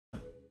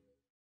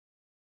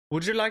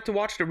Would you like to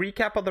watch the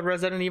recap of the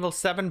Resident Evil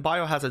 7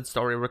 Biohazard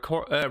story?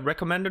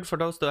 Recommended for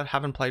those that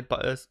haven't played,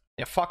 but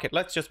yeah, fuck it.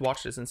 Let's just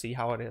watch this and see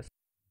how it is.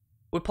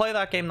 We played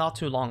that game not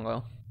too long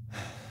ago.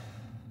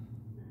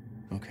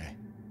 Okay.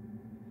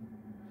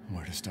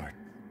 Where to start?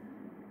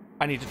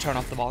 I need to turn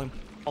off the volume.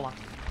 Hold on.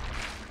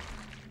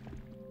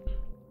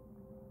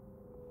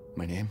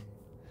 My name?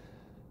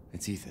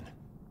 It's Ethan.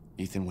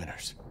 Ethan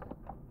Winters.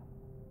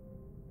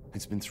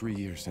 It's been 3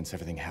 years since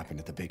everything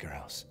happened at the Baker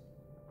house.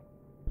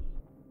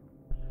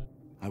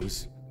 I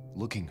was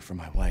looking for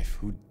my wife,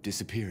 who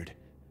disappeared.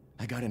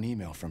 I got an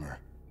email from her.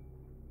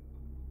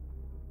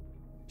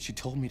 She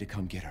told me to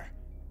come get her.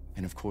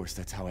 And of course,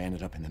 that's how I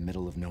ended up in the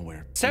middle of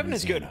nowhere. 7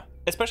 is good,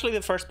 especially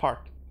the first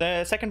part.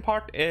 The second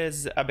part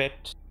is a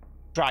bit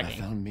dragging.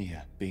 I found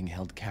Mia being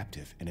held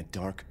captive in a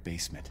dark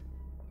basement.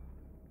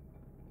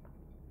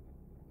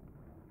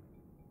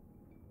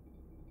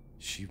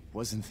 She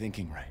wasn't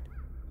thinking right.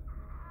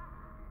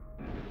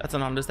 That's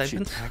an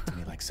understatement. She attacked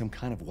me like some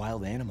kind of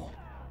wild animal.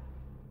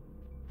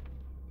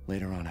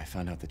 Later on, I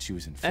found out that she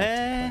was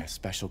infected by a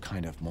special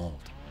kind of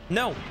mold.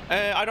 No,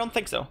 I don't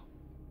think so.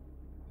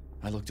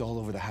 I looked all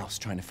over the house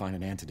trying to find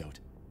an antidote,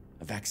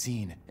 a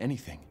vaccine,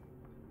 anything.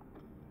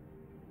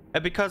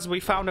 Because we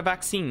found a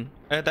vaccine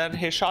that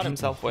he shot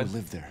himself with. People who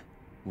lived there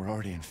were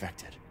already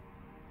infected.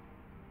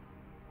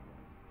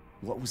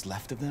 What was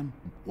left of them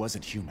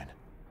wasn't human.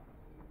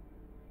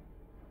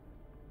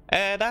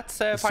 That's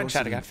fine,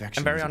 Shadiga.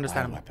 I'm very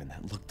understandable. Weapon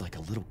that looked like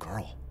a little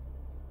girl.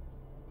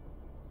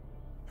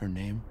 Her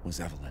name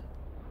was Evelyn.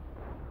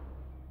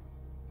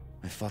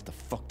 I fought the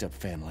fucked up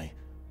family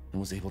and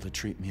was able to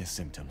treat Mia's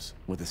symptoms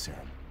with a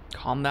serum.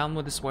 Calm down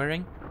with the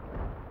swearing.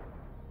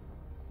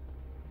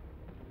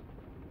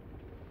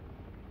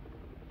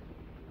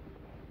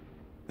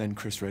 Then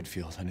Chris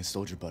Redfield and his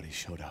soldier buddies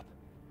showed up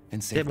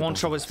and saved. They won't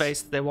show his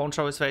face. They won't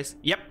show his face.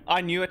 Yep,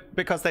 I knew it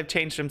because they've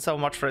changed him so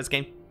much for his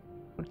game.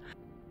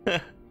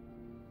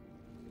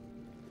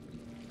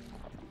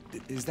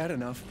 Is that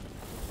enough?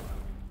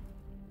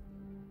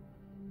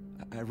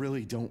 I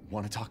really don't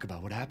want to talk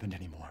about what happened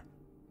anymore.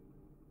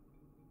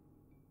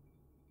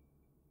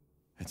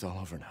 It's all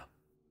over now.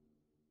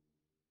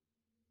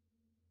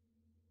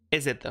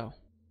 Is it though?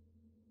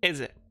 Is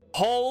it?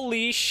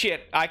 Holy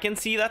shit, I can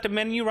see that the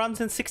menu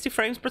runs in 60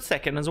 frames per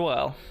second as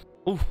well.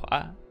 Ooh,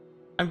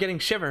 I'm getting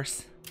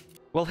shivers.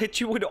 We'll hit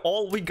you with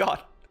all we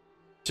got.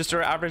 Just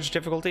our average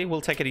difficulty.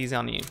 We'll take it easy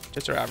on you.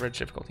 Just our average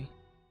difficulty.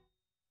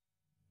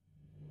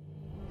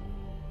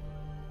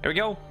 Here we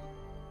go.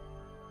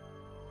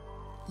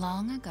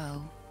 Long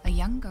ago, a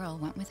young girl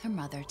went with her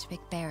mother to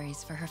pick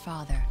berries for her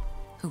father,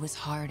 who was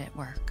hard at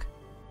work.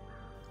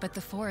 But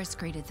the forest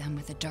greeted them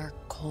with a dark,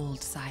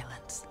 cold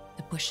silence,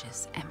 the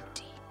bushes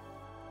empty.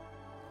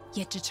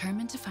 Yet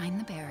determined to find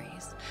the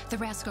berries, the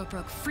rascal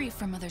broke free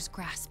from Mother's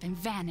grasp and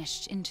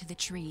vanished into the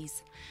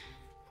trees.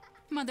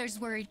 Mother's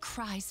worried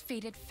cries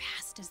faded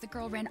fast as the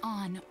girl ran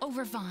on,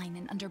 over vine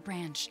and under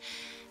branch,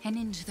 and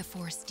into the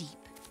forest deep.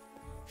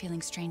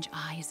 Feeling strange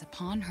eyes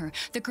upon her,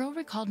 the girl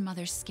recalled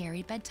Mother's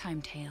scary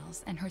bedtime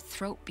tales, and her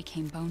throat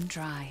became bone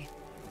dry.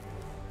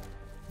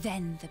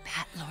 Then the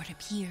Bat Lord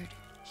appeared.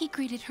 He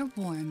greeted her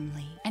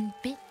warmly and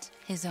bit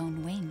his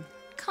own wing.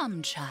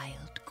 "Come,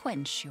 child,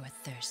 quench your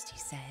thirst," he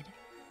said.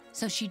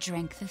 So she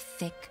drank the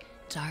thick,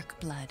 dark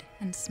blood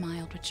and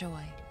smiled with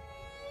joy.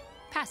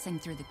 Passing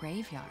through the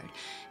graveyard,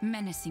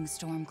 menacing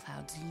storm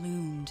clouds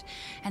loomed,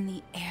 and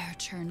the air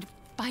turned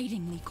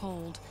bitingly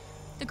cold.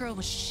 The girl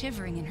was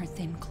shivering in her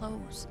thin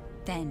clothes.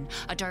 Then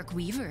a dark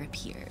weaver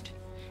appeared,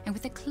 and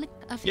with a click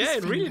of his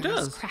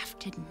fingers,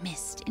 crafted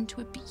mist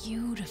into a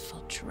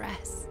beautiful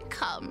dress.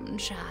 "Come,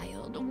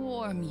 child,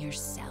 warm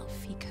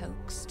yourself," he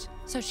coaxed.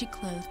 So she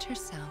clothed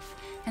herself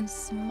and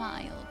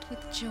smiled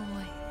with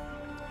joy.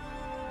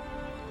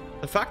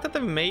 The fact that they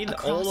made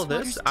all of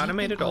this,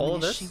 animated all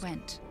of this, she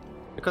went,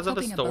 because of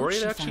the story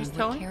that she's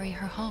telling, carry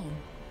her home.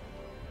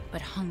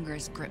 But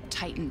hunger's grip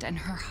tightened and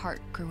her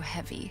heart grew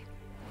heavy.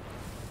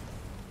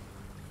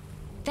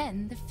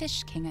 Then the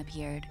Fish King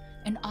appeared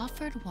and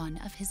offered one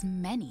of his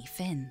many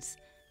fins.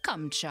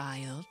 "Come,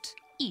 child,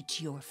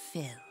 eat your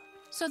fill."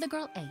 So the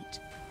girl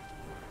ate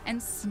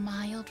and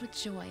smiled with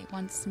joy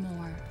once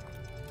more.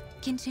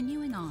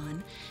 Continuing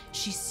on,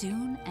 she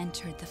soon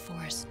entered the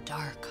forest's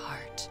dark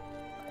heart.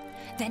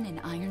 Then an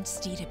iron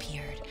steed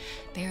appeared,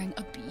 bearing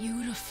a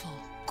beautiful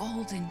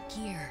golden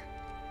gear.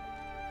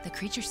 The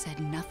creature said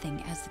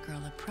nothing as the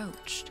girl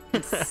approached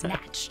and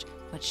snatched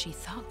what she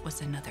thought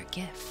was another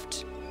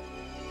gift.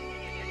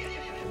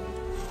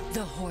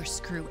 The horse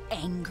grew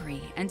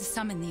angry and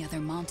summoned the other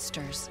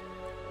monsters.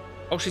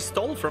 Oh, she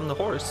stole from the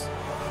horse.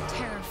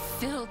 Terror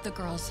filled the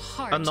girl's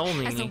heart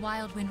as the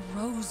wild wind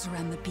rose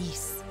around the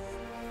beasts.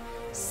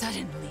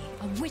 Suddenly,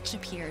 a witch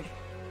appeared,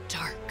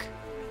 dark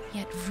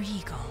yet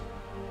regal.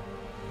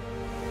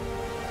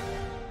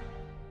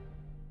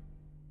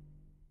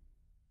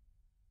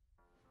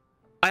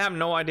 I have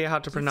no idea how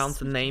to pronounce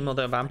the name of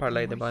the vampire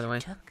lady, by the way.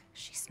 Took,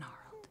 she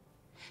snarled.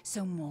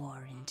 So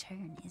more in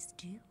turn is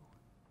due.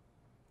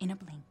 In a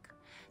blink,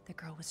 the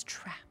girl was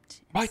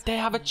trapped. Right, they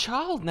have a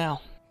child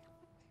now.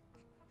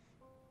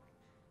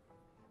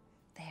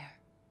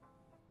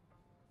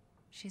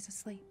 She's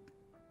asleep.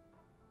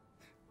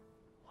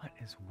 What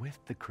is with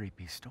the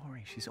creepy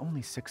story? She's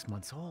only 6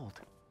 months old.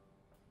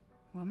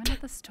 Woman at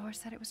the store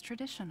said it was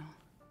traditional.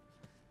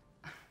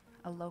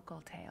 A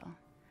local tale.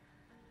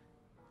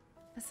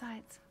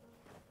 Besides,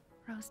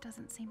 Rose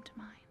doesn't seem to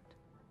mind.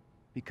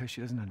 Because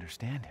she doesn't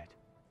understand it.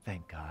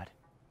 Thank God.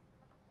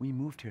 We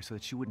moved here so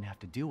that she wouldn't have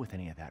to deal with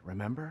any of that,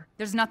 remember?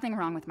 There's nothing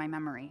wrong with my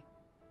memory.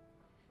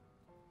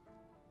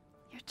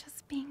 You're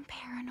just being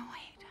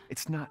paranoid.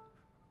 It's not...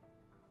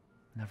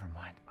 Never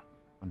mind.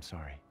 I'm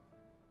sorry.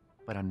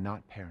 But I'm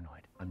not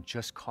paranoid. I'm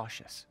just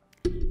cautious.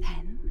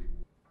 Then,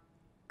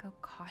 go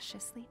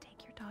cautiously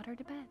take your daughter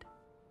to bed.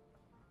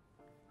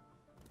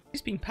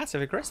 He's being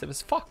passive-aggressive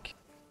as fuck.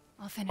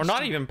 I'll finish. Or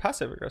not even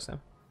passive-aggressive.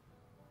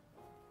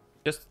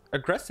 Just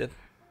aggressive.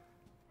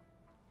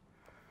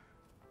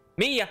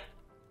 Mia!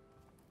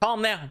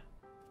 Calm down.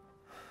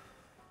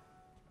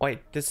 Wait,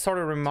 this sort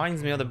of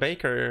reminds me of the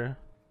baker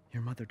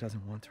Your mother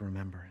doesn't want to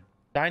remember it.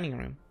 dining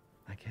room.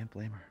 I can't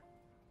blame her.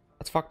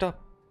 That's fucked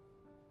up.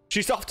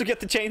 She's off to get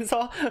the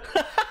chainsaw.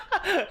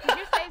 Did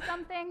you say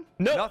something?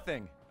 No.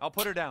 Nothing. I'll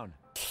put her down.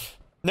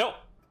 No.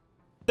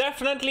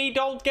 Definitely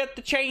don't get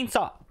the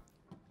chainsaw.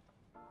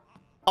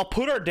 I'll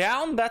put her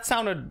down? That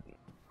sounded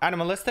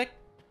animalistic.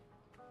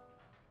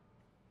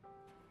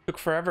 Took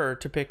forever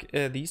to pick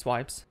these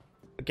wipes.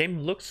 The game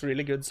looks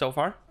really good so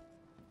far.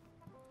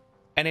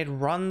 And it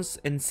runs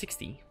in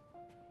 60.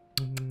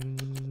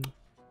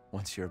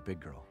 Once you're a big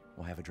girl,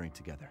 we'll have a drink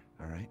together,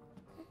 all right?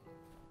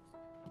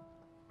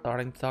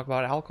 Starting to talk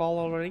about alcohol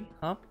already,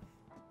 huh?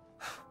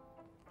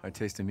 Our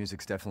taste in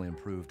music's definitely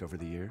improved over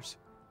the years.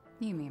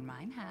 You mean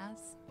mine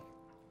has?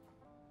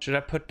 Should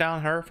I put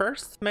down her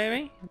first,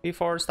 maybe?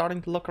 Before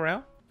starting to look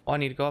around? Oh, I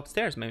need to go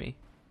upstairs, maybe.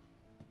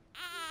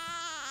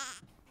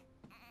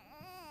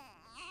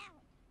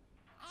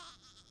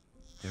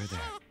 There.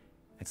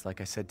 It's like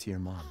I said to your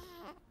mom.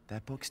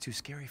 That book's too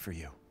scary for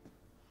you.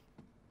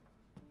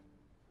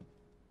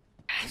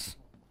 Yes.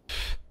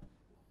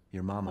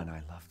 Your mom and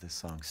I love this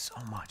song so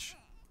much.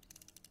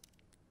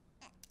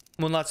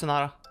 Moonlight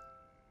Sonata.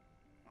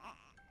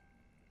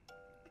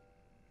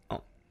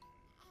 Oh.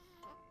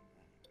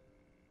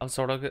 I was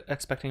sort of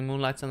expecting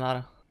Moonlight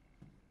Sonata.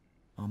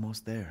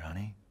 Almost there,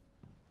 honey.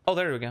 Oh,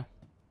 there we go.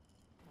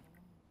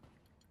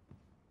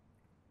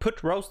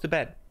 Put Rose to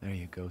bed. There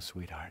you go,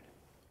 sweetheart.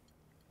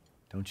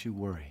 Don't you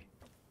worry.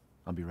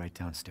 I'll be right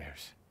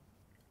downstairs.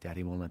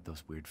 Daddy won't let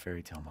those weird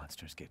fairy tale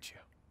monsters get you.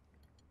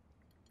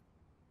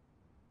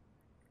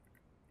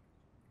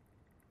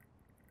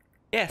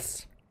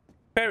 Yes.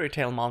 Fairy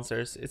tale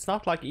monsters. It's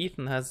not like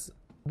Ethan has...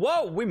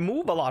 Whoa, we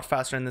move a lot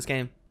faster in this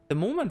game. The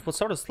movement was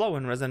sort of slow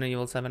in Resident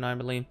Evil 7, I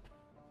believe.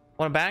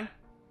 Wanna bang?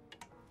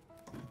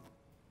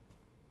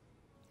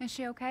 Is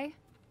she okay?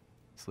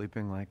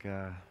 Sleeping like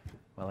a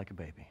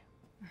baby.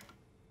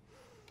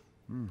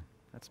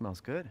 That smells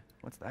good.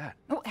 What's that?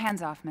 Oh,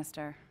 hands off,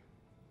 mister.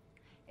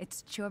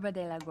 It's ciorba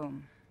de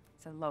legume.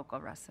 It's a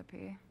local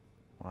recipe.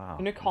 Wow.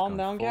 Can you you've calm gone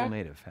down, full Gag?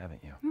 native,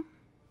 haven't you?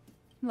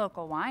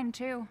 Local wine,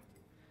 too.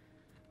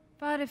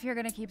 But if you're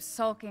gonna keep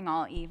sulking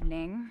all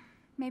evening,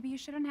 maybe you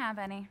shouldn't have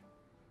any.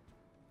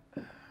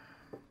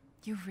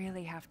 You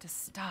really have to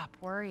stop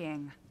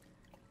worrying.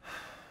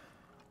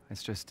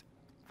 It's just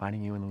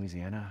finding you in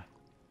Louisiana,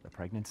 the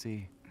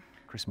pregnancy,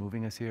 Chris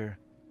moving us here.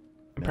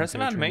 Impressive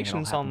military training, it all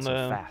animations on happened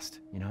the... so fast,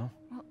 you know?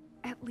 Well,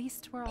 at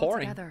least we're all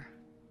Pouring. together.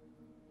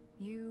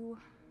 You,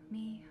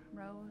 me,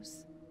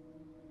 Rose.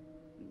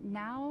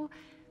 Now,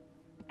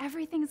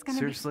 everything's gonna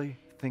Seriously,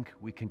 think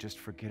we can just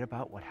forget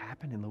about what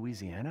happened in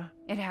Louisiana?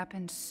 be... It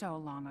happened so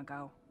long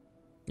ago.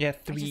 Yeah,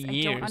 3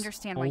 years. I don't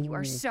understand why you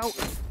are so...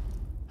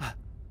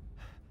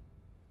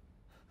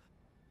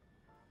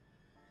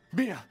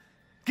 Mia,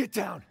 get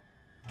down!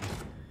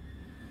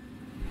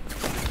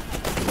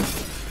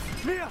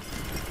 Mia!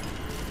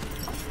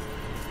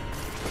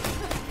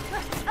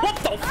 What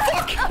the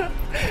fuck?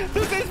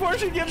 This is where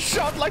she gets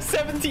shot like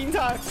 17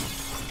 times.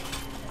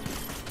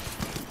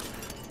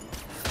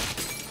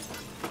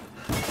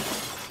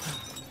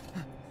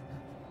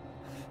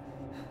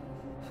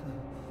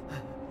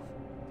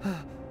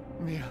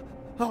 Mia,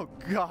 oh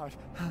God!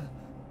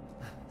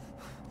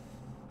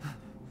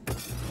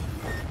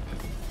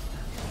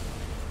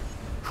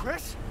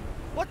 Chris?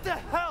 What the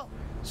hell?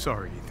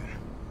 Sorry, Ethan.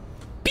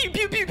 Pew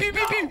pew pew pew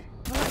pew pew.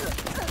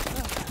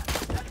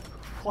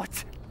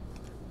 What?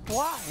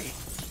 Why?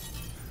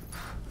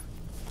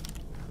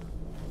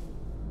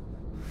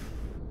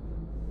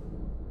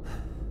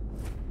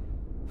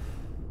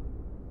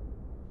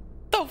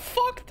 The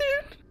fuck,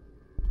 dude?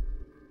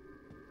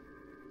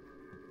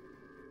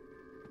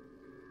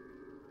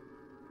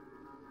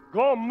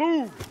 Go on,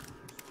 move!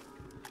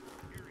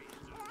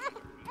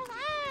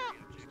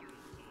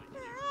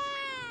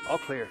 All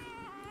clear.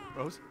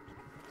 Rose?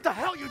 What the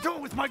hell are you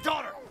doing with my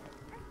daughter?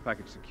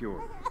 Package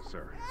secure,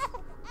 sir.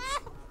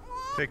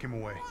 Take him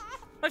away.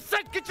 I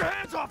said get your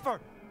hands off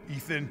her!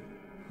 Ethan,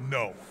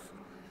 no.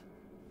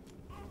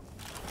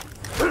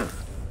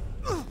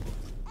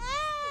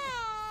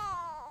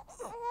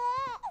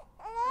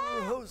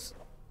 Rose.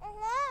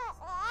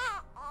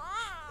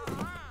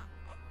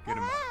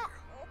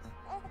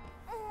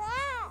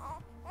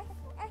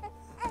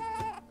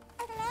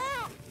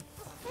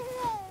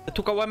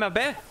 took away my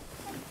bear.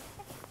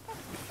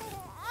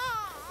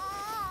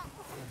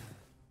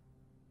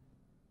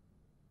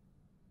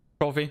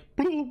 Trophy.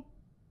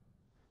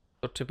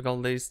 So typical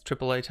of these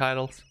AAA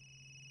titles.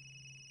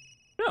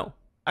 No,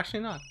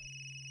 actually not.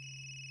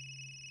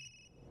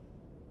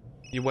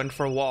 You went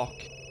for a walk.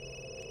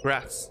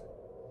 Congrats.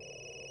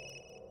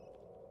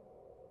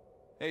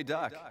 Hey,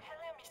 Doc. Hello,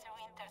 Mr.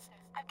 Winters.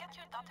 I've got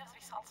your daughter's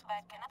results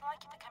back, and I'd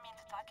like you to come in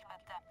to talk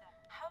about them.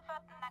 How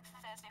about next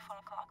Thursday, 4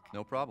 o'clock?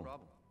 No problem.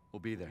 We'll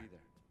be there.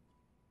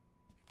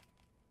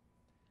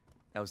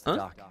 That was the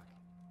doc.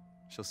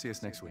 She'll see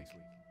us next week.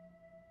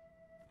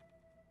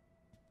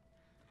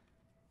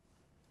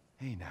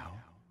 Hey, now.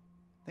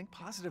 Think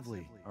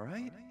positively, all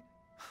right?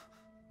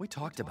 We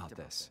talked about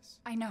this.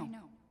 I know.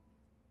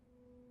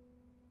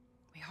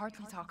 We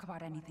hardly talk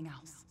about anything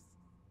else.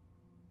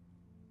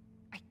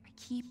 I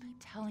keep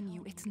telling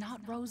you, it's not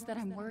Rose that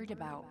I'm worried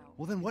about.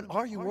 Well, then what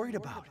are you worried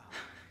about?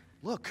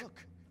 Look,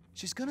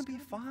 she's gonna be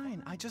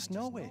fine. I just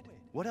know it.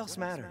 What else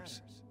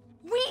matters?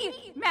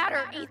 We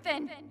matter,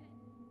 Ethan!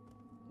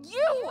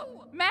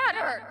 You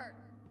matter!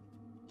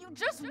 You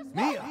just...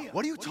 Mia,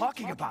 what are you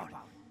talking about?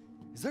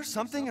 Is there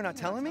something you're not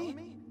telling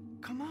me?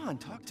 Come on,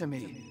 talk to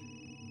me.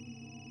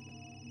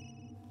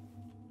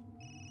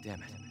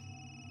 Damn it.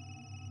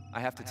 I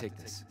have to take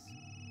this.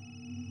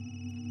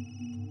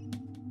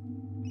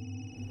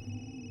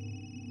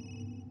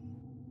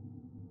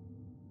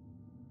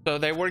 So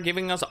they were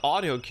giving us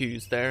audio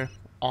cues there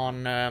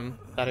on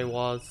that it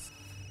was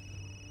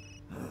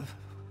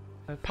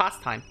a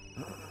pastime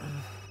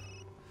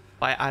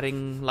by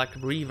adding like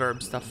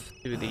reverb stuff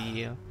to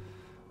the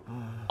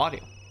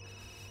audio.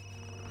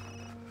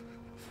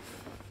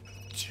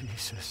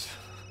 Jesus.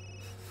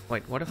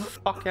 Wait, what the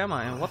fuck am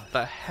I? What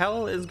the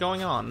hell is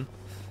going on?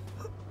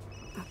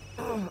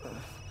 About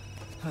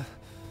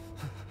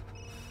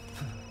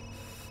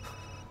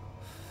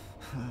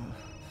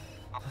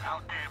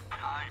damn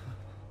time.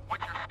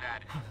 What's your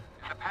status?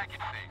 Is the package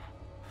safe?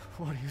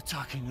 What are you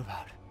talking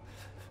about?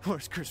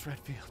 Where's Chris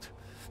Redfield?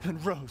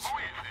 And Rose? Who is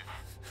this?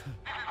 This is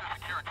a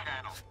secure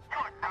channel. You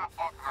are not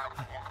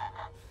authorized.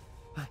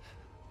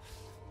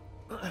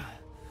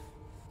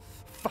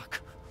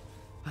 Fuck.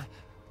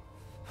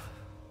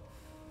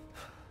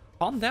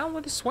 Calm down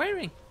with the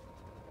swearing.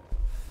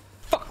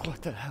 Fuck.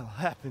 What the hell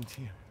happened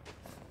here?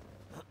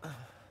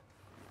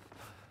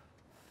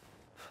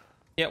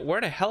 Yeah,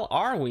 where the hell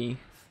are we?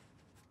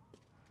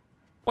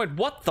 Wait,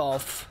 what the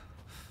f...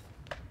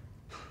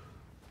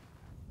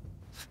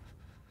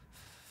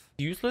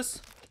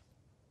 Useless?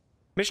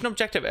 Mission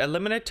objective,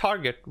 eliminate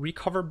target,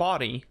 recover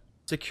body,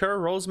 secure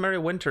Rosemary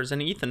Winters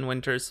and Ethan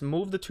Winters,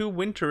 move the two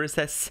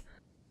Winterses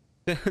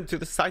to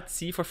the Site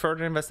C for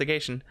further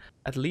investigation.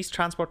 At least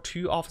transport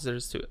 2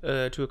 officers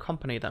to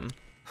accompany them.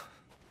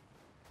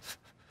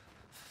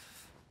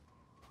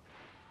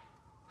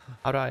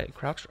 How do I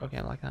crouch? Okay,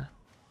 I like that.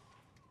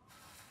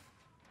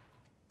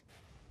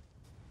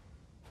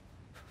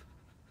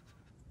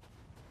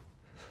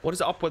 What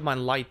is up with my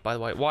light, by the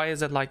way? Why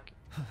is it like...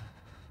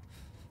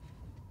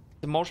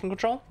 The motion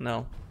control?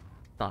 No,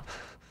 it's not.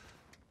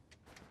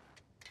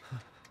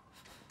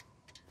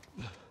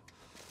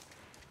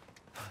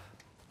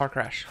 Car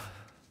crash.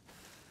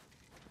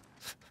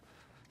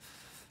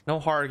 No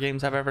horror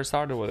games have ever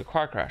started with a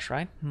car crash,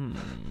 right?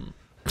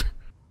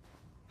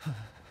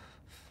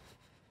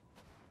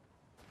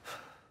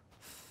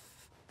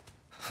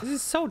 This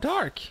is so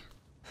dark.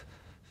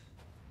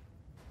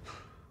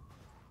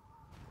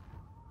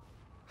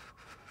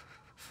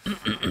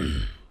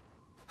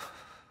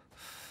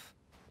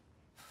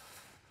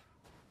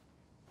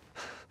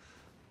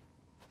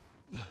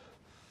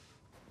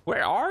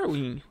 Where are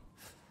we?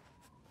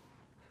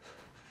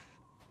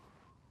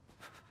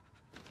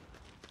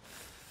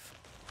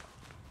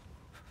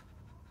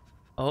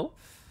 Oh?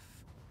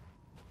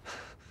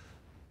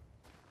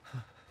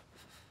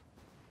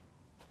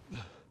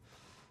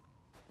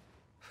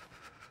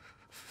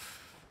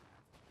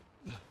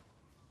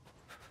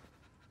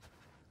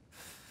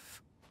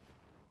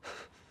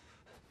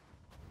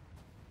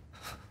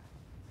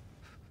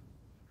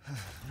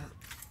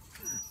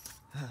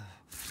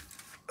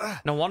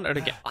 No wonder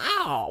the game.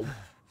 Ow!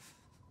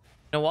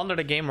 No wonder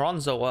the game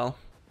runs so well.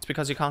 It's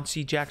because you can't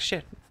see jack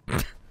shit.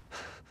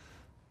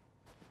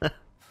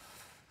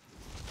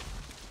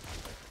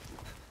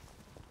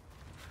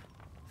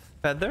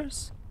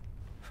 Feathers?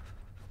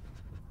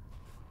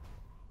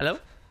 Hello?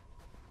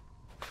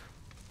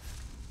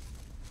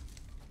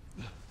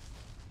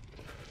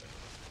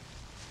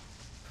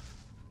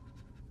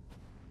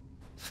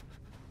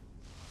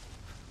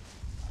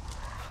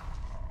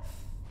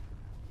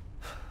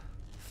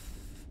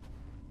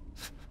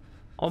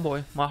 Oh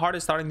boy, my heart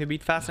is starting to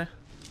beat faster.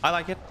 I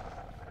like it.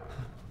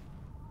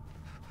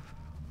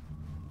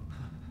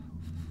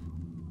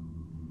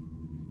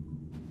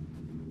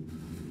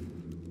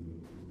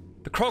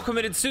 The crow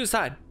committed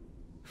suicide.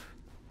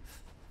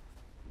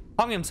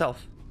 Hung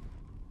himself.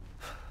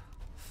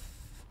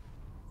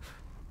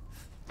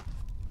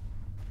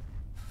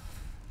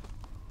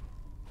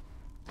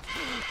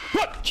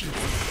 What?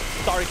 Jesus.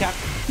 Sorry, Cap.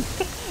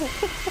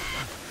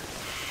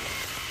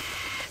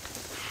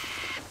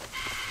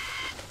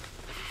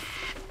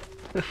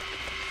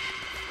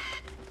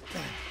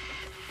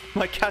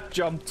 My cat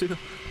jumped too.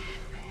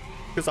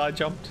 Because I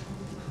jumped.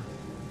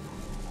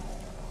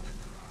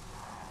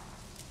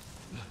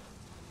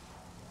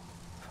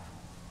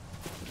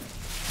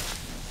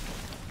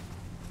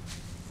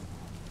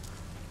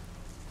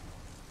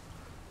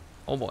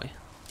 Oh boy.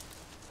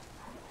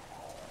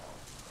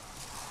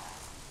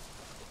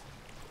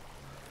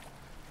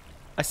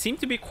 I seem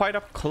to be quite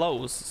up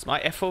close. My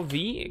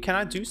FOV, can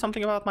I do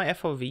something about my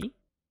FOV?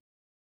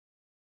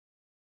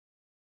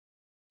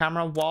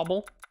 Camera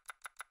wobble.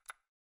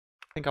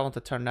 I think I want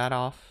to turn that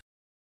off.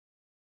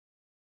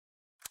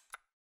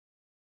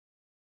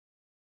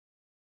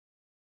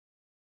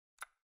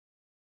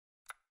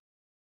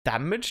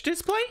 Damage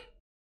display?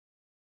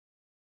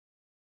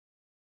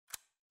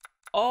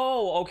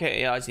 Oh,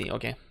 okay, yeah, I see,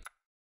 okay.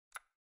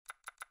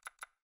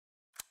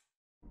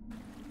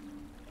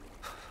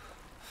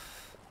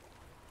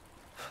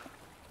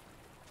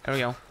 There we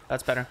go,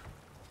 that's better.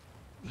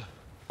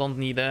 Don't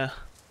need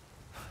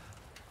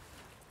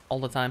all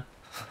the time.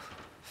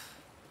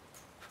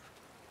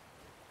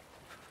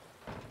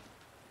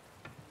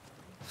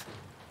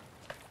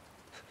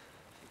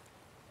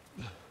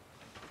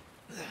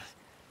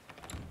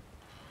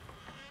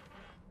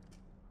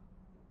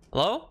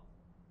 Hello?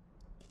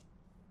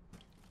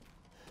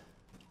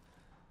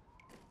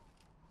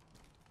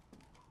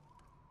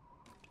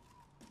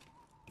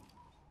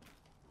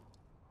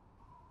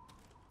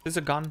 Is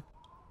a gun?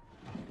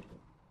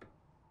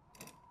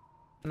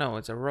 No,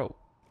 it's a rope.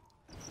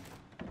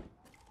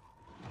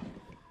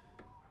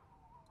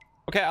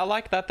 Okay, I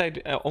like that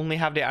they only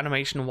have the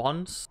animation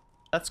once.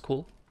 That's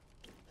cool.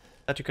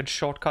 That you can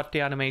shortcut the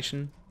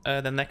animation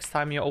the next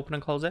time you open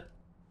and close it.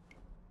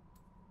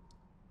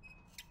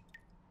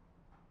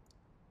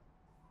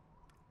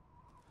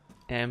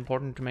 Yeah,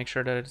 important to make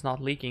sure that it's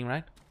not leaking,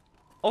 right?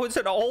 Oh, it's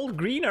an old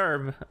green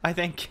herb, I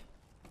think.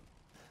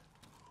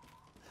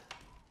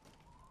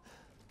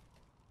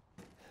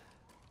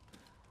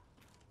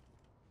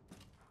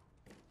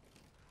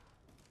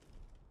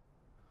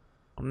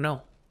 Oh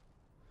no.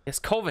 It's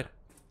COVID.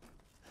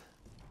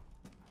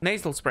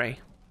 Nasal spray.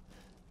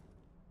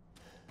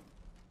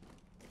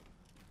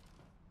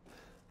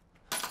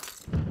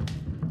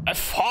 A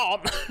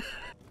farm.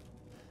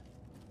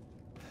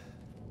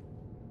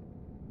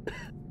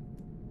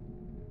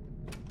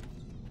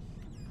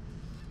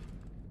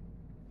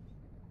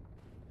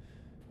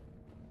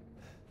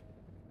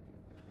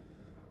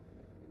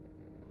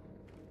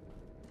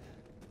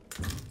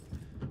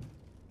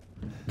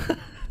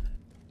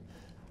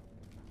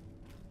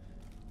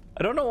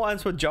 I don't know why I'm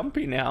so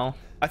jumpy now.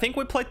 I think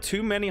we played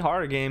too many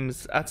horror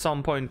games at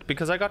some point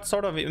because I got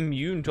sort of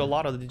immune to a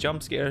lot of the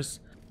jump scares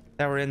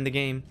that were in the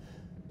game.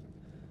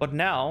 But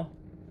now,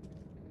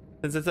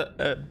 since it's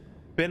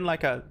been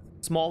like a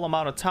small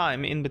amount of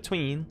time in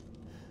between,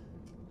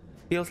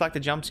 feels like the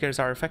jump scares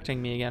are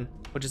affecting me again,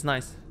 which is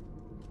nice.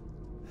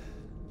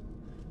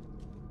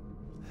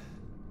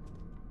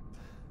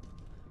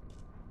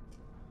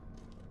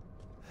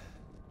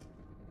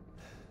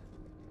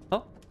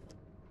 Oh.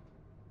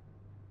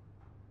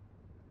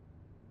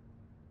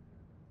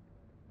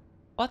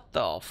 What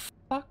the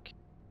fuck?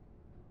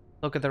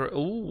 Look at the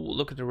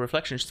look at the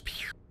reflections.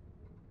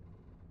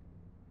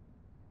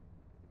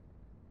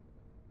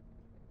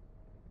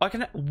 I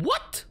can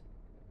what?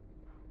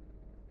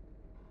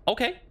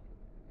 Okay.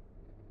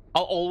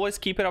 I'll always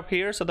keep it up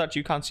here so that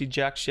you can't see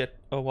jack shit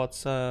of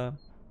what's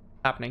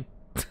happening.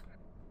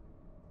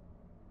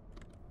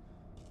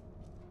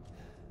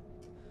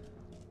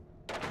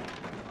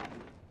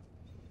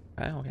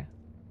 Okay.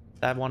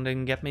 That one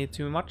didn't get me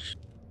too much.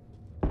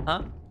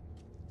 Huh?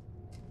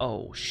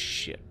 Oh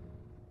shit.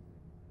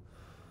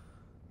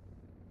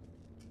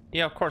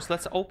 Yeah, of course,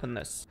 let's open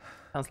this.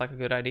 Sounds like a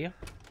good idea.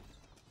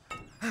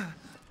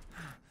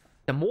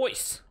 The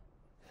moist.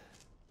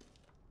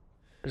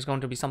 There's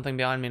going to be something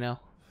behind me now.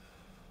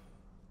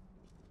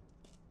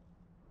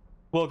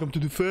 Welcome to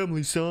the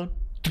family, son.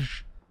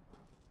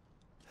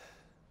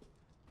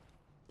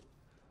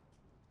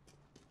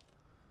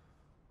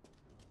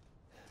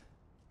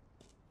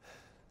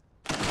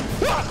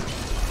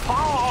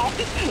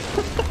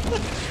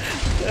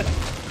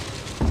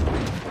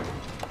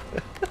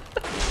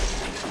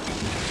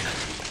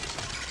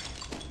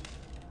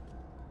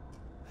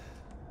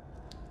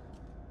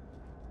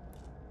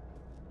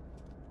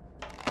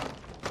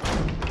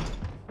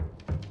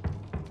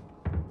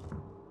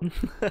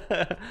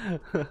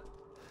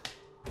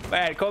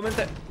 Välkommen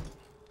till...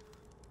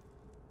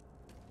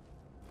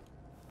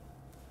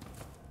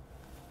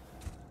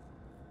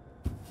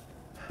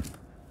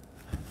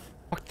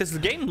 Fuck, this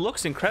game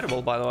looks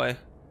incredible, by the way.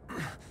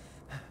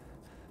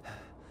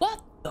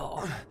 What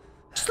the?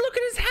 Just look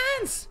at his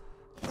hands!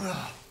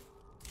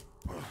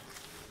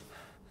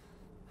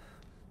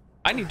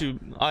 I need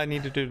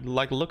to do,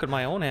 like, look at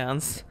my own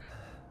hands.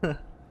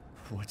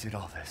 What did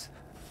all this?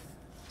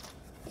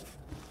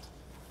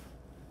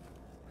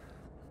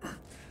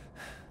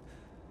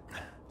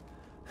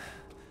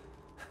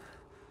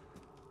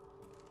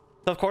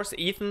 So of course,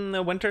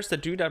 Ethan Winters, the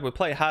dude that we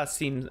play, has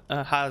been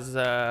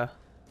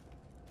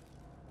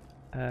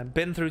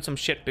through some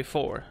shit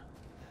before,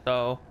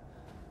 so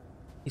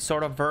he's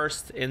sort of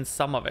versed in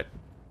some of it,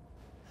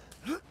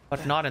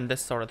 but not in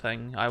this sort of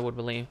thing, I would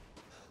believe,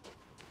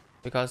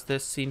 because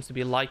this seems to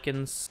be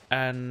lichens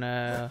and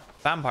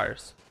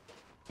vampires.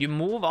 You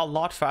move a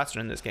lot faster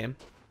in this game.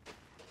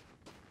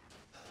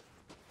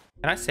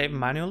 Can I save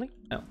manually?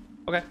 No.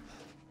 Okay.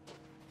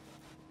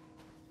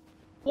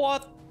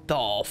 What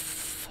the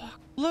fuck?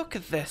 Look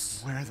at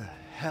this. Where the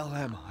hell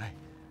am I?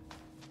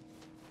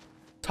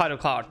 Title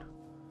card.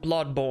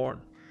 Bloodborne.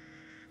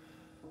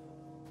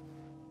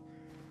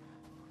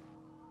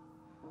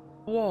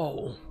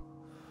 Whoa.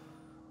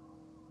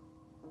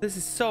 This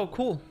is so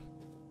cool.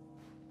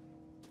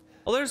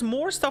 Oh, there's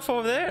more stuff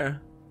over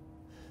there.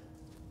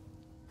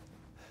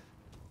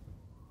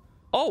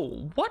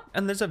 Oh, what?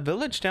 And there's a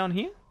village down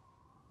here?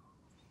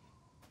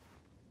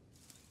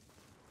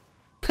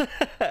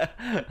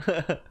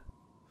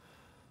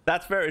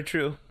 That's very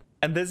true.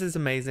 And this is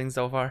amazing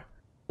so far.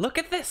 Look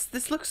at this.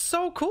 This looks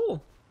so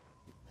cool.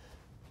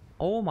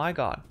 Oh my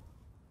god.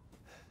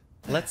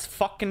 Let's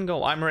fucking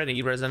go. I'm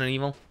ready, Resident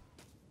Evil.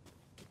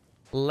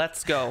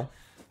 Let's go.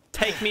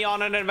 Take me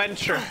on an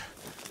adventure.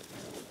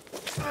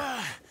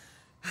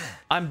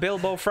 I'm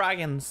Bilbo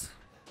Fraggins.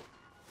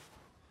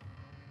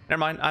 Never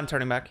mind. I'm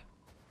turning back.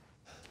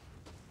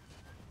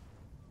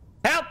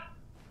 Help!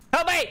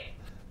 Help me!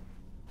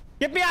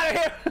 Get me out of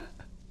here!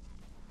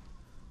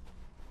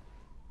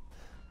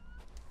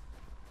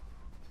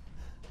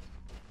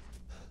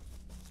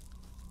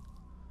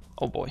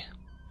 Oh boy.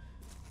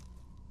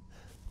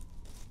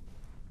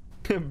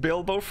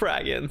 Bilbo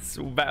Fraggins,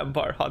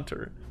 vampire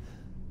hunter.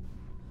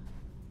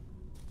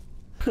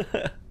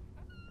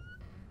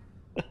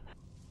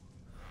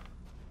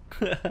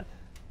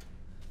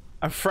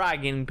 I'm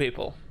fragging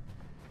people.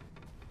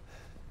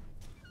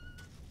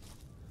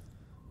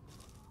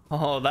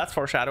 Oh, that's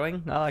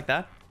foreshadowing. I like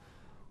that.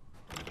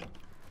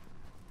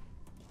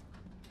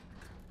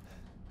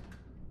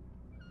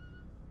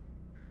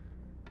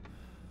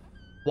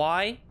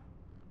 Why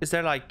is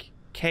there like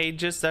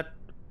cages that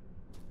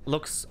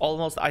looks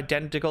almost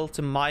identical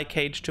to my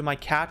cage to my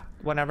cat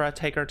whenever I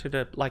take her to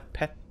the like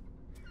pet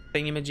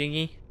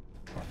thingy-majiggy?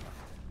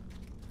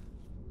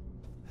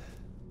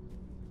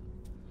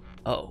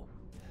 Oh.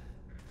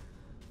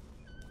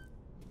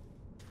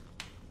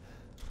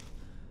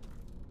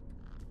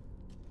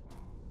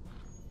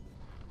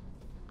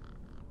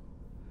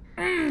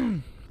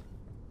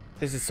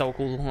 This is so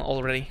cool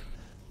already.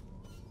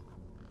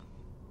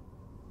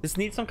 This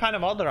needs some kind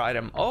of other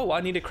item. Oh,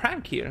 I need a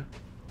crank here.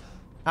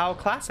 How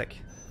classic.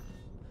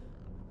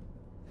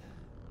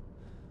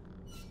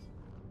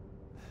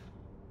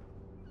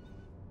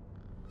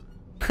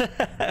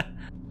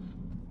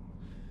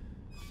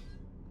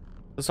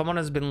 So someone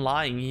has been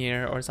lying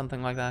here or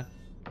something like that.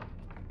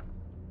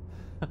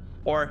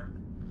 Or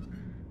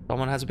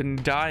someone has been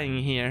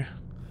dying here.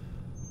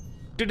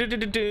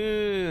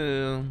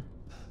 Do-do-do-do-do.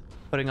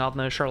 Putting out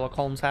the Sherlock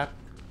Holmes hat.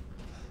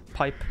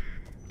 Pipe.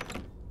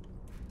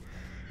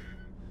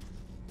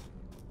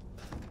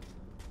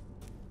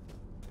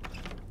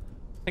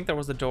 I think there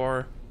was a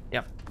door.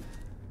 Yep.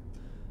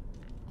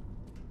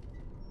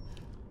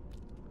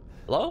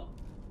 Hello?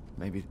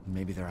 Maybe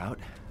they're out.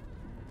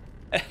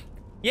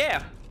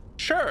 Yeah,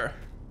 sure.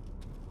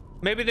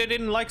 Maybe they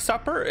didn't like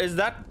supper? Is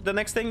that the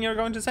next thing you're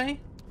going to say?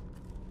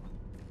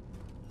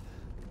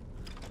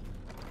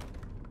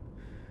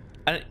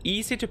 An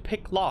easy to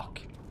pick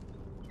lock.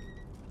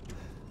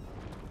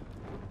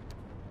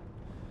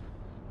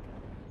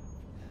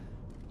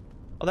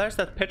 Oh, there's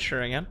that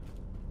picture again.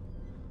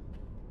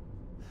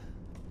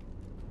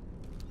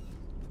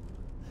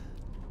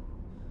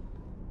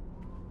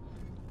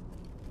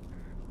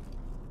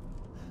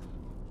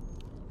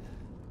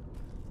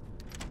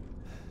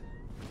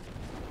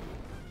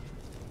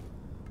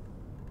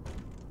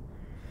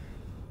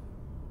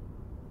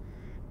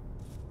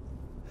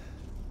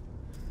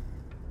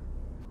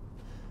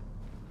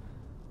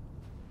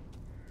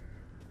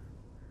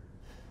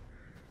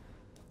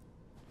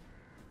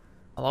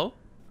 Hello?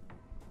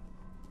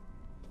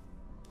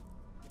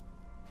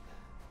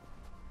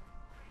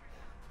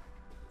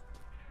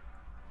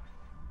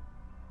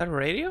 Is that a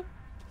radio?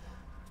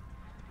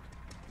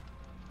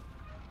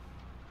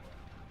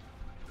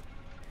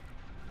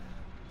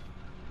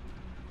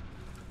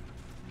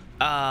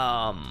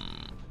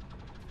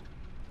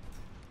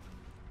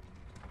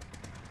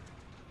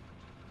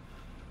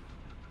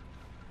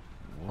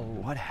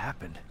 What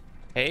happened?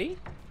 Hey?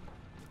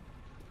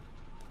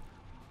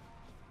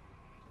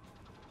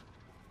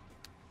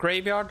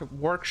 Graveyard,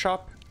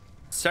 workshop,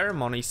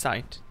 ceremony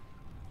site.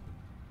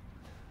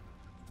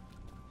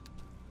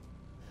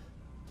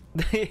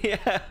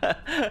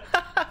 Yeah.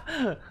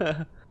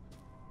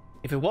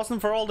 If it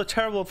wasn't for all the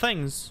terrible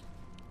things,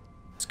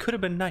 this could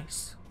have been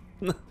nice.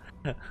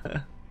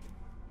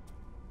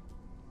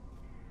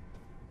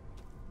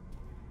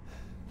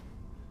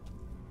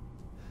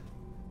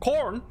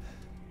 Corn?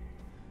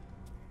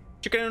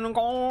 Chicken and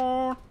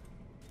corn?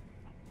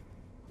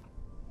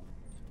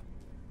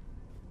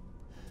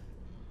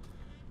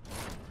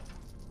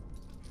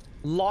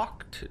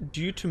 Locked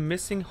due to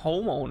missing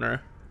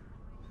homeowner.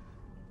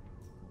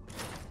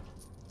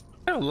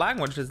 What kind of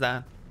language is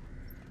that?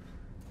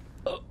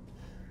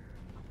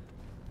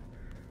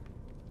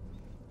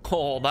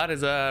 Oh, that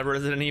is a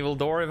Resident Evil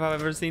door if I've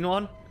ever seen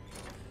one.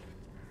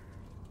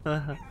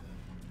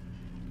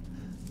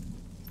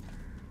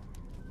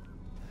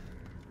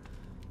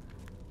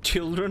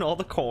 Children of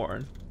the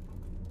Corn.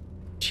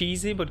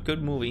 Cheesy but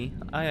good movie.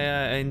 I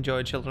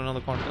enjoyed Children of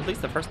the Corn. At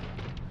least the first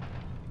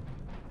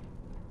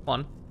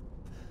one.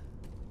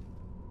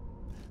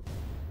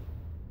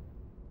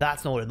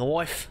 That's not a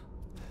knife.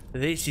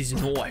 This is a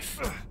knife.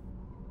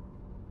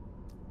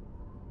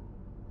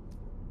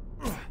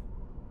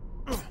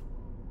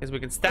 Guess we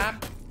can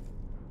stab,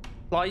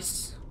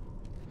 slice,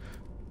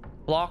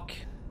 block.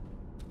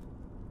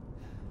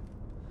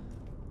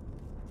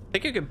 I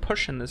think you can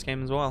push in this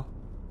game as well.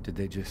 Did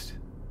they just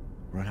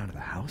run out of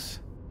the house?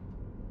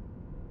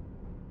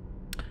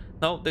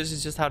 No, this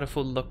is just how the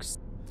food looks.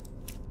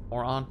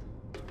 Or on.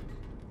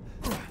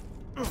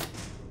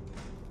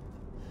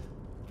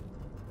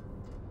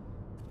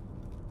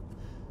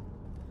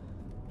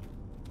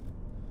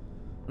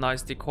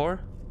 Nice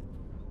decor.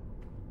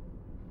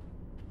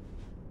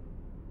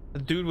 The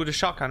dude with a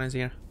shotgun is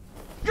here.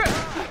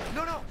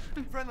 No, no,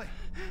 friendly,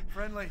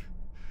 friendly.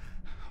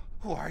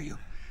 Who are you?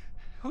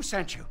 Who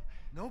sent you?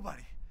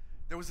 Nobody.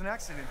 There was an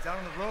accident down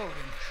on the road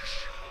and...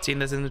 Seen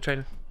this in the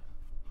trailer.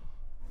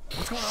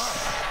 What's going on?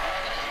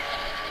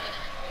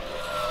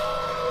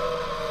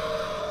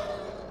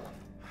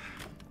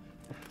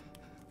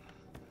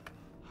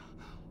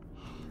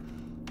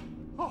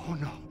 Oh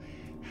no.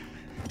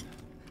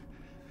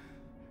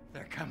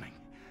 They're coming.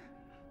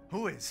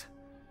 Who is?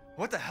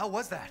 What the hell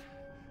was that?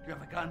 Do you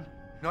have a gun?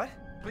 What?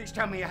 Please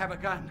tell me you have a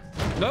gun.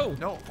 No.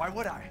 No, why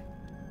would I?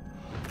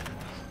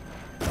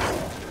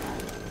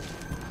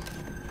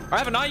 I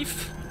have a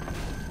knife.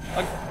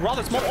 A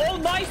rather small. Oh,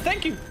 nice.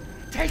 Thank you.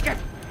 Take it.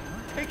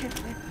 Take it.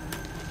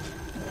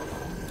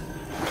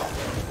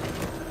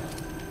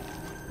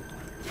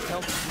 Tell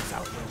me it's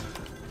out there.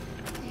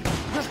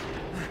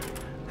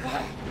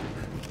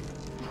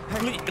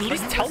 At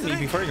least tell me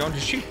before you go to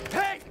shoot.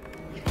 Hey!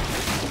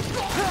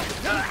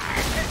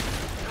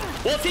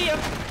 We'll see ya.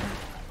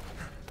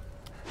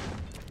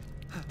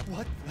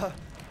 What the?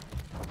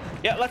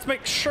 Yeah, let's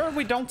make sure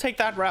we don't take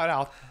that route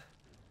out.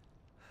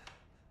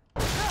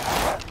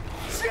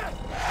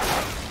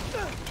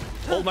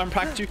 Old man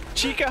pranked you.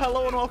 Chica,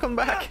 hello and welcome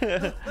back.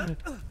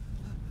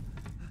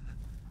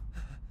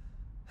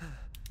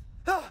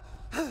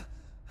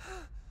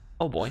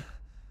 Oh boy.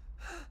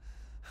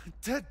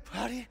 Dead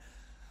body?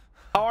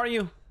 How are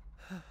you?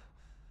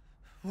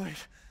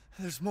 Wait,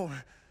 there's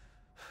more.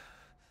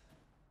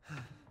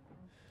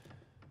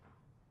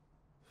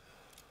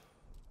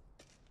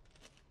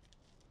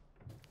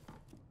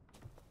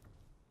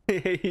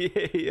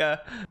 Yeah.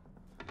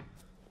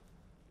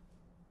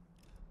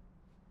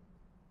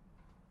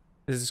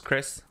 This is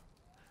Chris.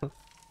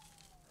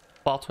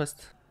 Plot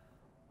twist.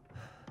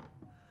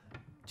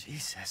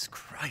 Jesus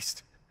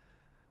Christ.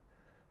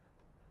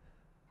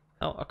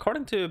 Oh,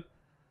 according to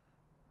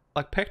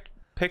like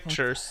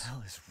pictures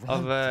hell is wrong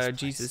of with this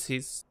Jesus,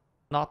 he's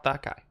not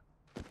that guy.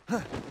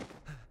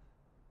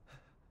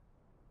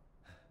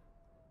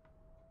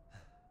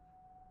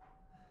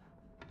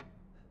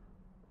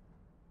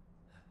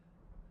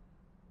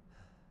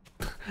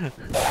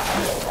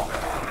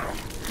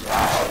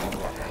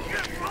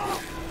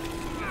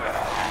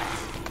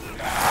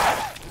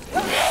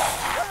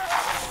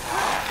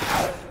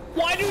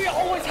 Why do you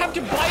always have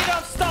to bite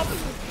off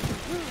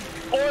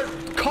stuff or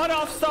cut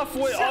off stuff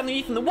on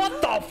Ethan?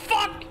 What the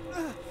fuck?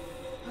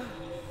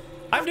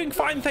 I'm doing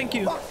fine, thank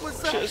you.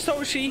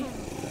 So she's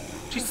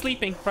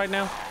sleeping right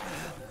now.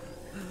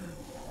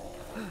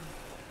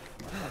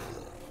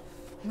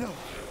 No.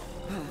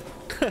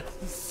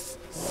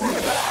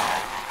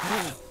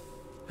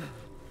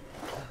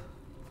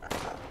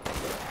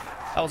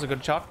 That was a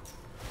good shot.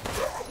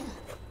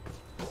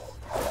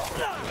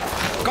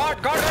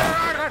 Guard, guard,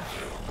 guard, guard!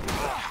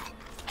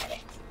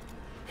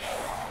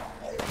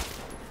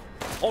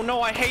 Oh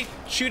no, I hate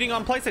shooting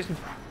on PlayStation.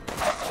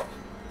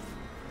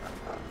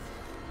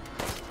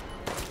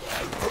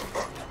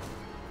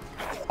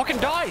 Fucking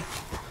die!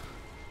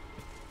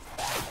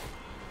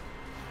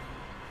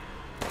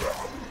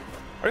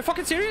 Are you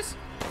fucking serious?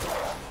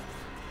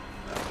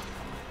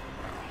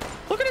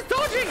 Look at his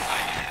dodging!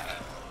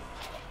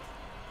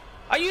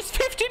 I used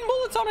 15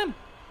 bullets on him!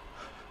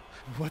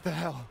 What the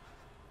hell?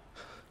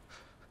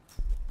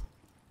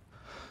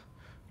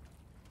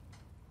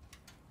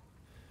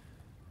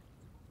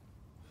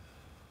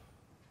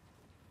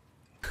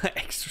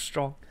 Extra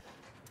strong.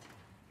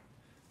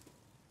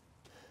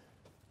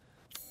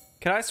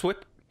 Can I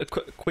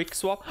quick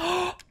swap?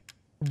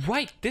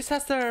 Right, this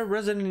has the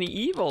Resident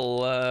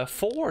Evil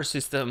 4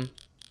 system.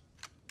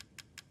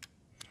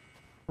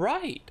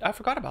 Right, I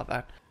forgot about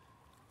that.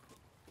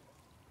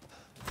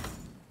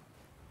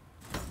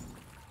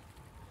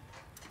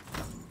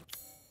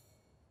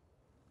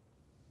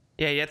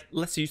 Yeah,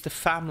 let's use the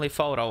family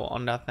photo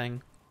on that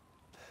thing.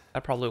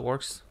 That probably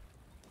works.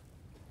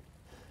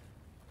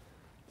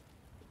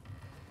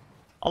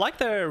 I like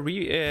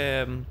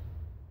the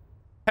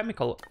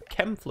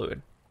chem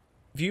fluid.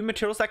 View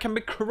materials that can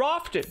be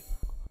crafted.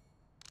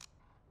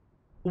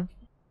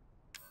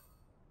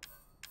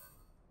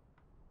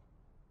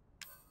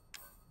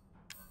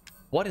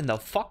 What in the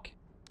fuck?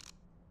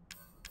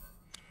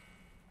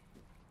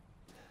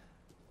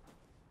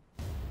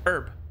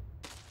 Herb.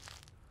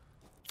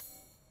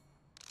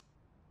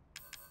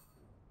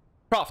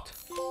 Craft.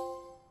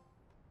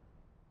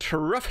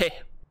 Trophy.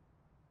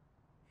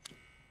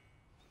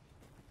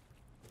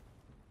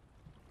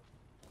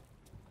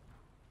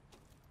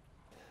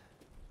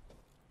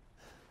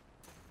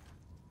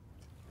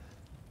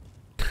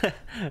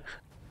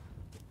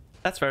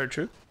 That's very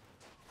true.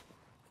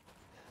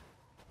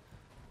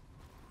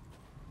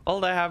 Oh,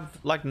 they have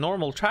like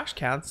normal trash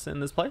cans in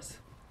this place.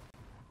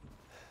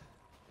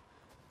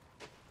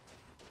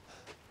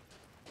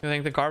 You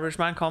think the garbage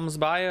man comes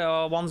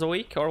by once a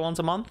week or once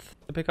a month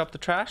to pick up the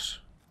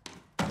trash?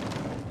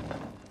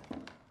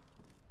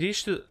 These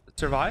should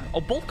survive.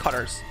 Oh, bolt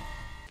cutters.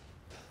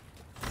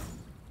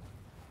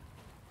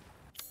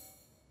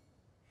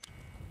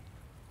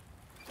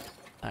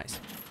 Nice.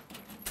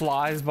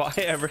 Flies by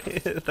every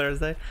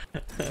Thursday.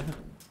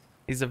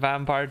 He's a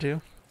vampire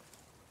too.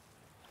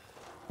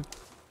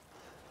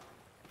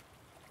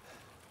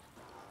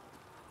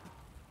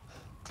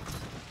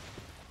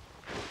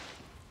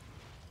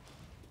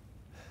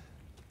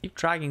 Keep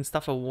dragging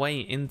stuff away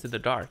into the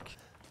dark.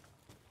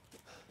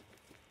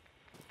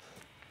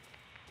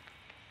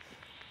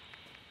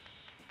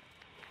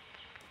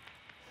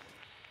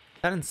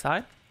 Is that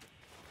inside?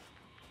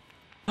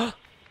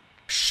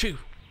 Shoot!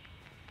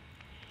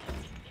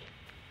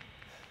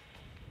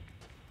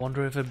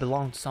 Wonder if it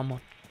belonged to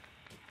someone.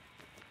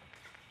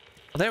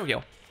 Oh, there we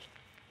go.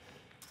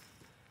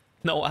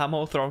 No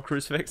ammo, throw a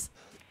crucifix.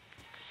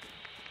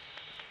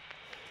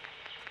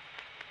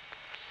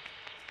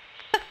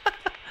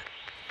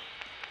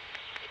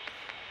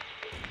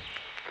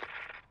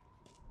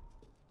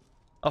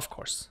 Of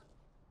course.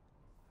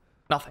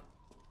 Nothing.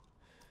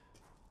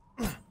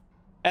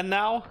 And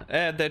now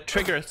the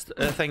trigger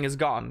thing is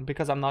gone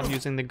because I'm not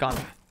using the gun.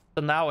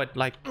 So now it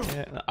like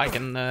I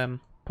can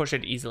push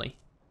it easily.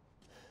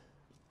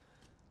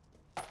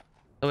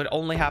 So it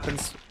only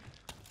happens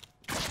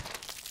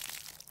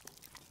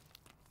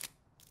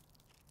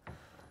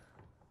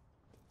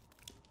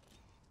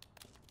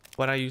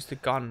when I use the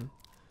gun.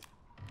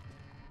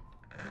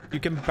 You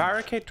can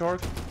barricade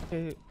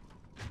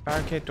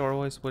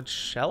doorways with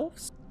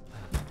shelves?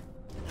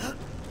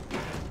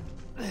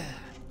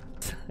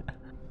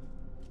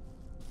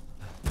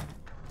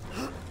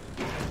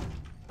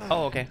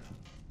 Oh, okay.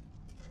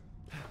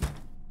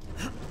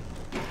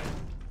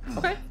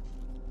 Okay.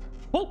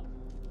 Whoa.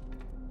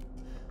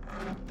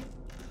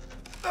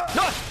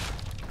 No!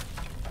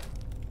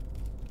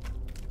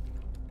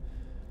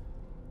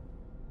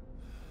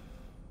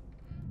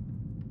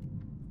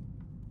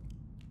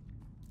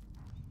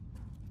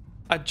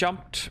 I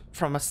jumped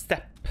from a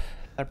step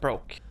that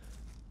broke.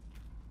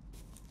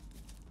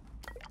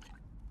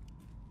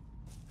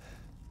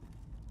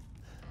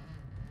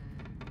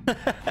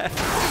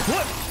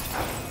 What?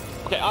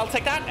 Okay, I'll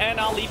take that and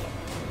I'll leave.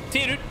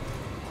 See you, dude.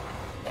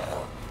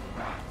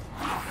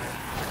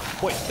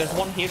 Wait, there's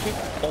one here too?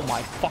 Oh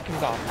my fucking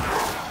god.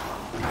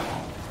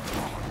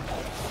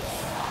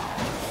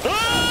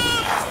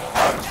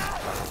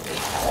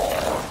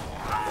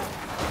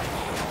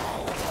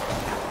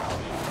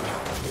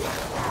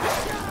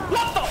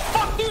 What the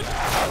fuck, dude?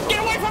 Get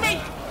away from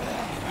me!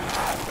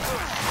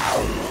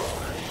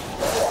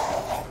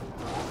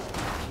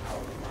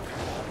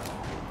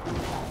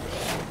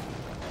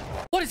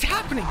 What is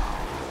happening?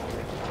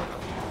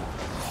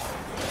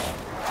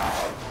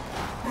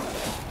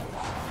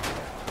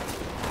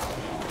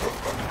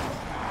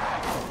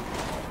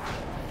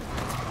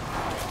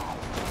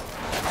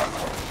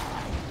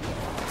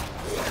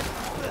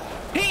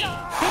 He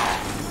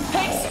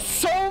takes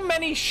so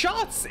many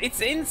shots.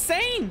 It's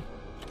insane.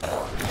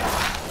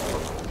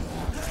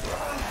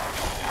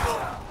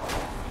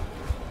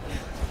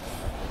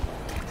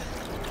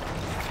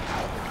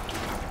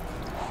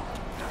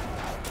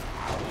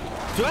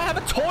 Do I have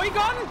a toy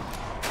gun?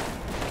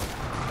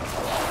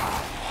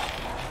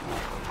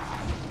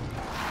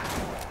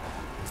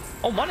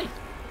 Oh, money.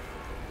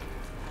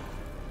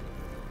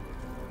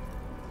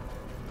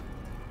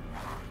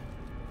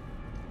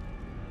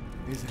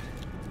 Is it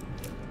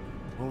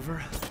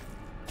over?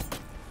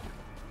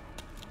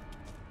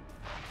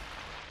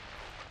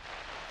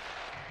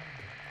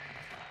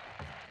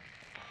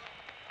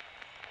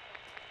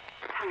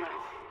 Hello.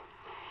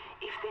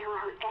 If there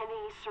are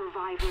any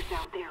survivors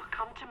out there,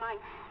 come to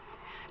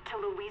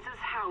Luiza's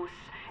house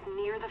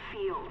near the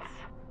fields.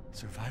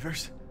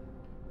 Survivors?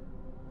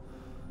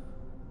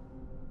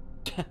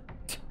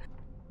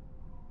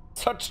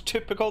 Such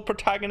typical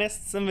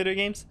protagonists in video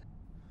games.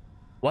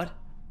 What?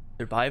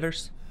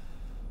 Survivors?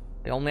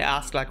 They only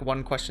ask like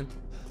one question.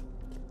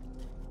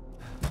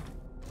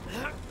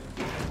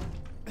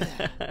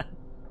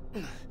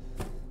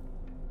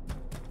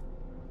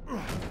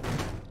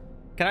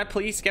 Can I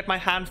please get my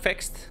hand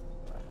fixed?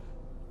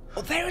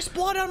 Oh, there's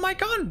blood on my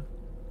gun.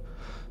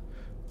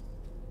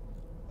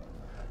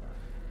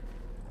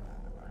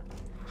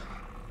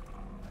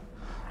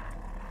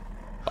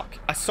 Fuck.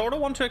 I sort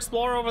of want to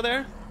explore over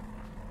there.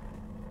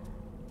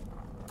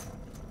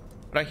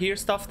 But I hear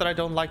stuff that I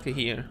don't like to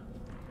hear.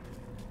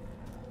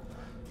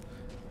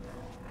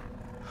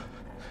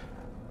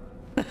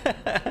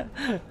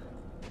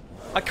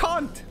 I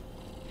can't.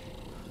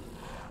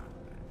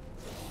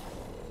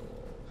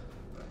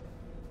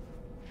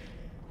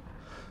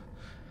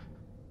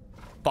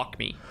 Fuck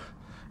me.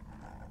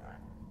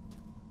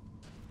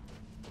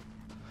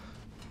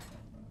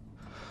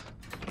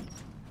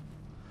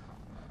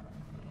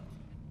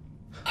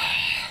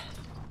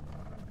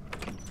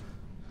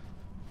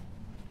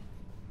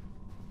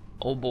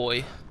 Oh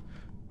boy.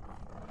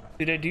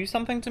 Did I do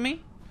something to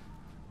me?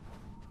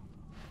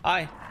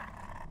 Hi.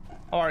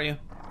 How are you?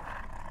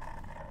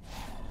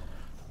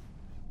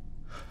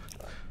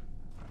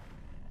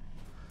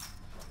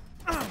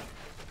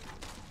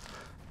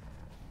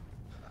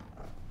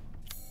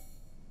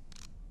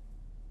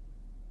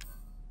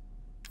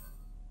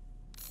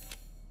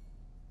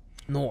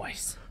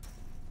 Noise.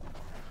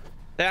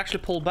 They actually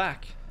pull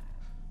back.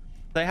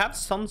 They have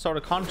some sort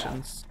of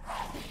conscience.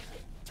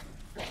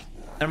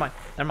 Never mind.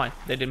 Never mind.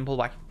 They didn't pull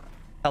back.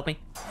 Help me.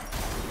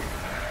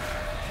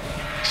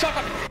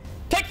 Shotgun!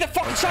 Take the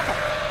fucking shotgun!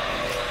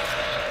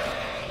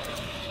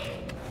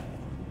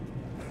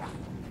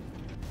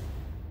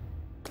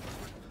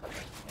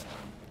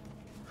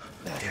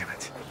 Damn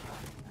it.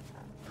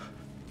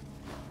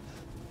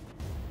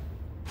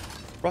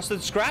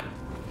 Rusted scrap?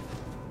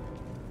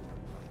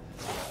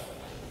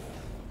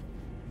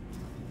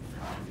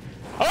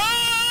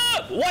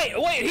 Ah!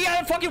 Wait, he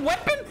had a fucking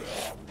weapon?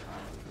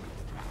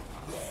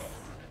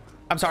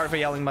 I'm sorry for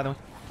yelling, by the way.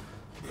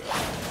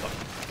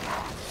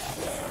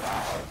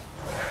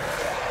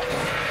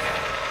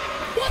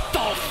 What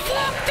the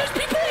fuck? There's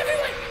people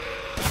everywhere!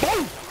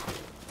 Boom!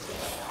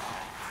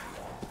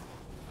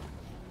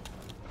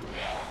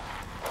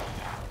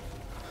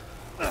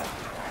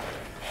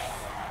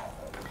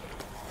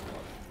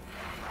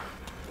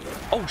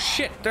 Oh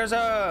shit, there's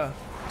a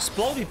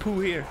explodey poo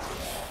here.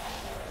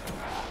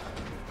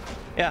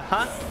 Yeah,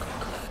 huh?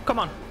 Come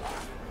on.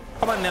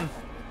 Come on, then.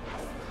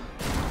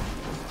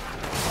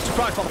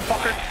 Surprise,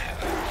 motherfucker.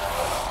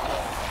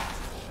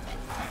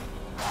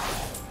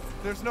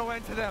 There's no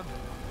end to them.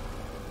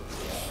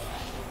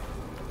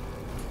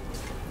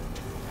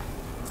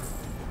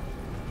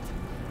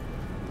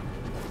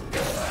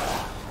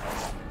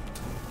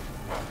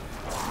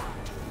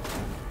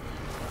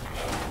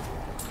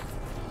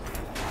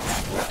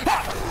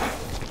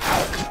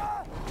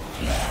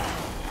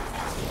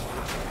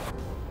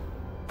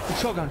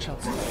 Shotgun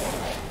shots.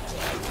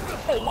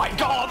 Oh my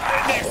god,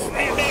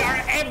 they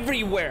are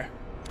everywhere.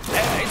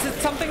 Is it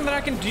something that I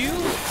can do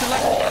to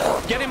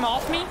like get him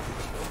off me?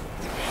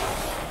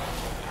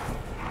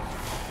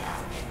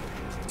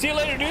 See you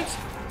later, dudes.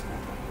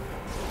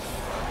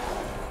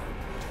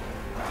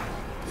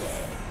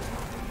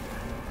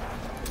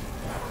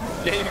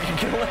 Yeah, you can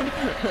kill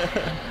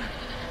him.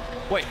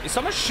 Wait, is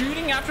someone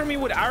shooting after me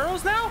with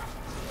arrows now?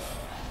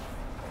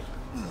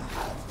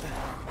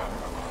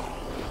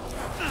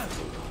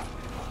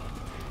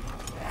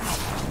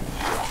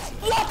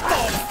 What the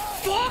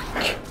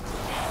fuck?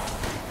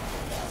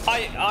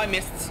 I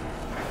missed.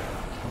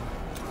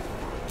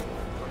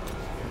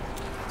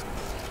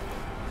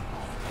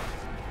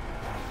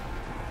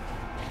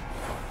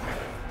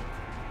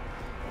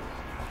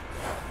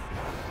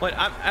 Wait,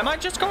 am I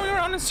just going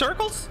around in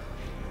circles?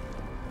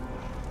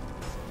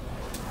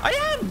 I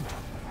am!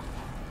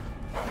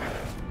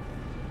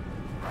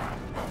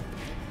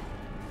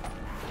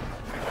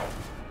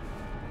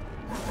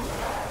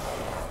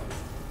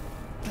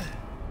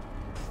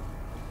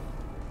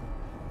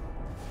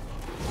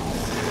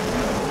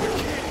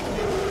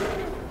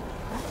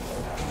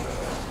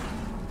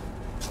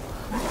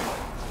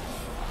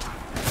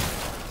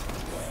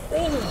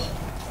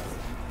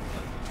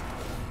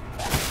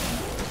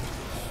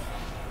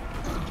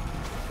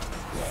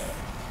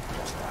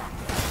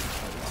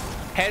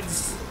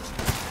 Heads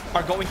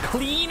are going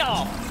clean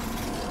off.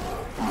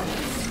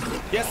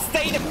 Yeah,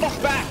 stay the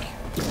fuck back.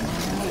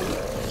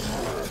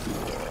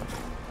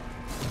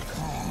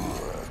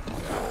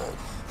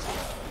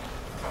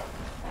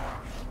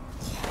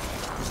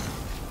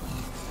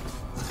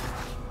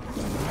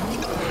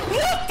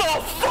 What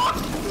the fuck?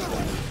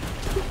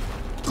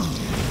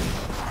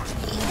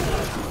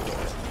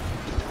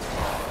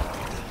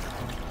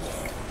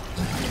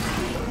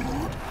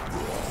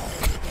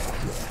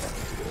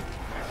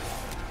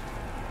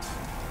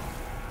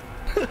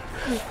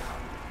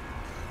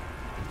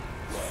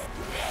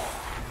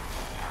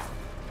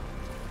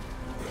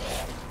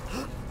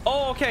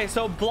 Oh, okay,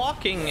 so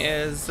blocking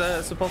is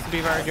supposed to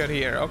be very good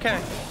here.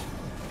 Okay.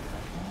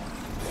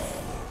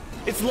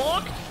 It's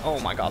locked? Oh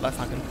my god, that's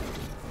not good.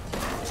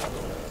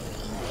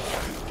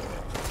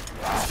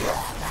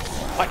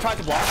 I tried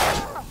to block.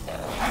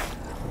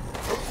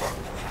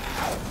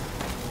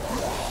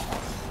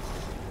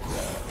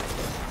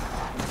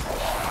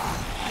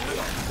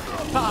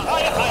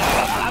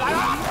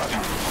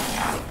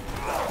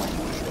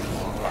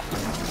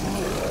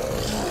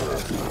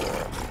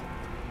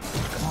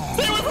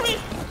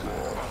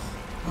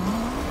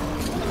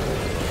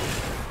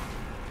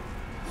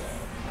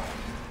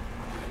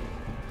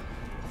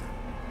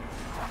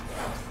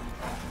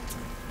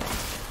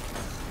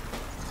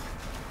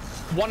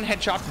 One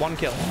headshot, one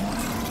kill.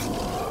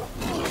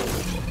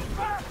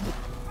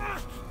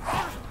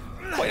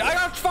 Wait, I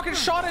got fucking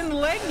shot in the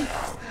leg.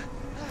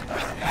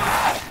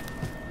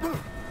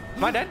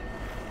 Am I dead?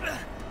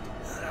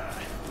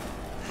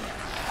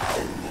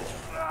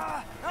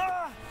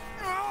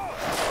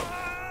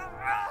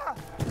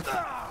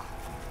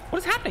 What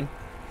is happening?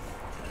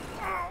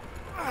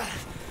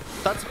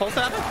 Is that supposed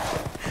to happen?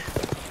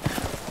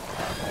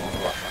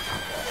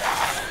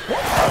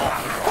 What the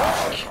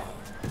fuck?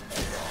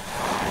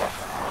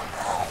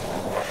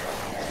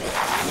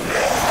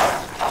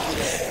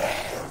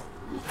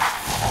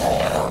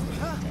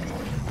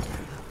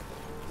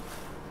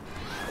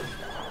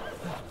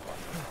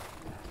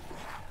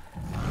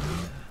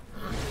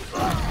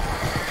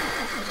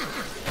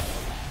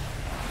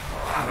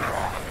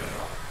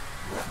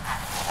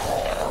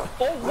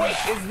 Oh wait,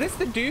 is this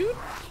the dude?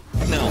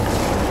 No.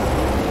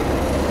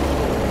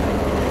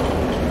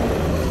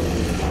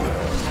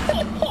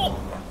 Oh.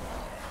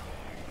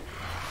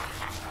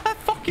 That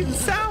fucking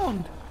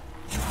sound.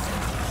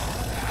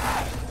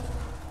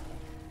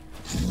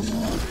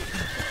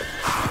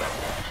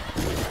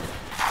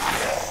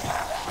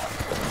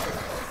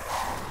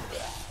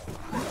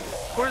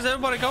 Where's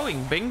everybody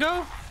going?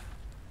 Bingo?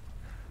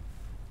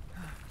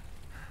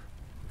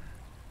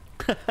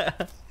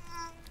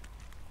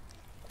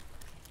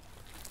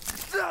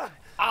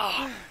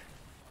 Ah.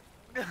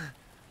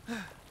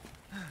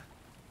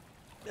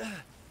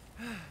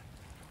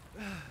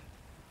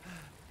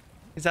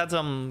 He's had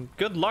some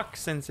good luck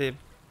since he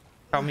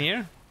come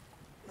here.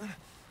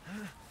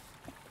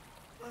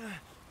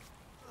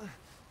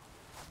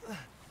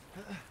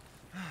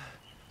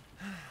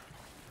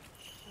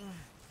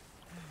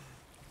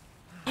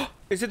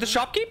 Is it the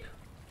shopkeep?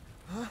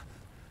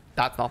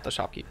 That's not the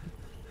shopkeep.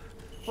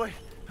 Wait.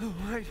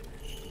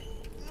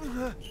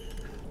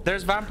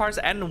 There's vampires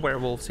and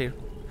werewolves here.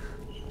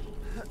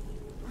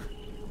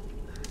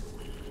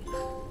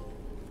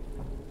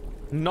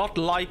 Not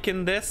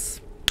liking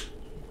this.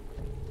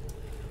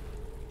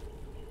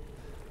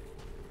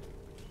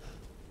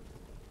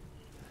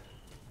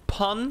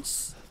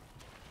 Puns?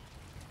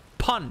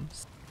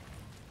 Puns?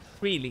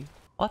 Really?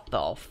 What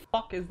the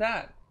fuck is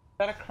that? Is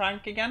that a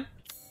crank again?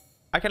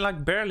 I can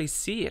like barely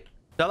see it.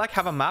 Do I like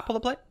have a map on the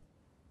plate?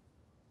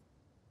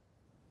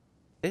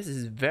 This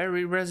is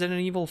very Resident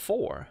Evil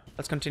 4.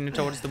 Let's continue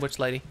towards the witch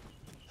lady.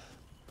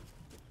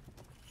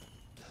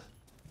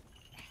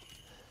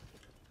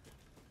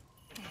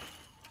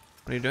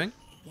 What are you doing?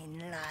 In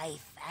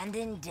life and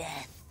in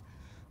death,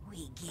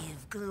 we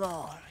give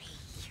glory.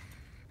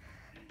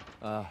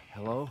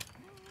 Hello?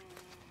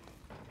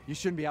 You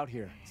shouldn't be out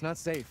here. It's not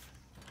safe.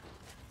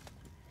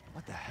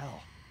 What the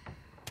hell?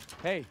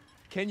 Hey,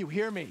 can you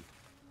hear me?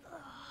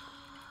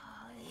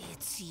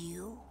 It's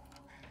you,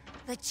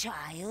 the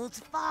child's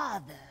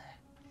father.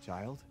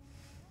 Child?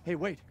 Hey,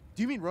 wait.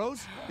 Do you mean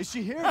Rose? Is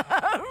she here?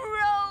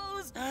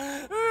 Rose!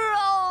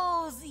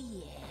 Rose,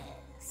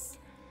 yes.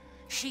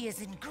 She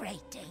is in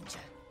great danger.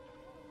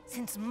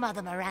 Since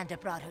Mother Miranda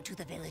brought her to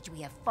the village,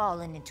 we have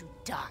fallen into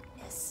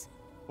darkness.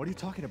 What are you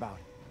talking about?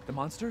 The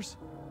monsters?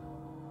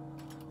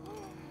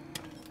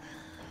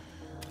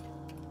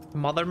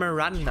 Mother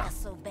Miranda.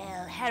 Castle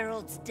Bell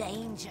heralds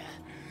danger.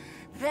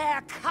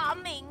 They're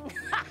coming.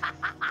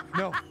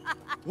 No.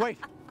 Wait.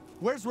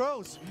 Where's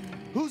Rose?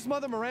 Who's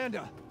Mother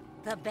Miranda?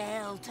 The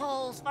bell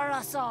tolls for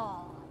us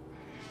all.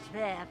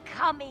 They're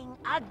coming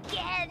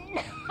again.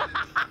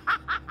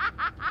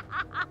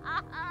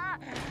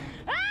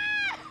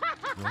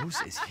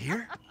 Rose is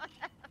here?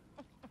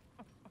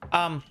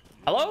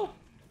 Hello?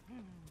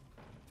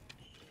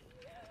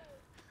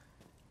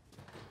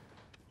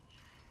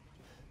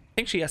 I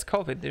think she has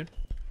COVID, dude.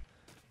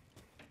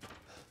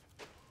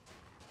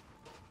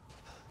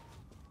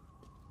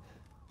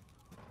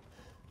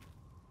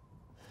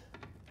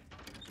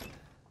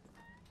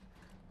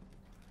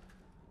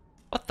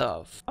 What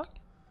the fuck?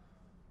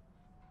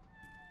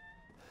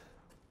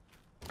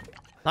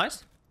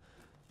 Nice.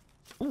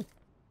 Ooh.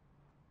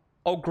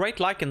 Oh, great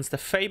lichens, the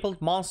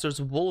fabled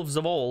monsters, wolves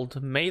of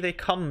old. May they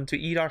come to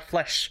eat our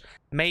flesh.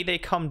 May they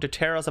come to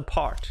tear us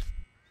apart.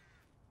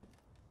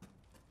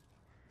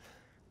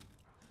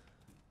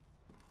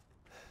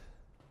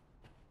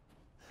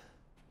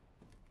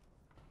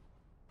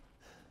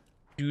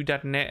 Dude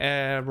that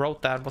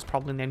wrote that was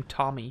probably named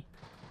Tommy.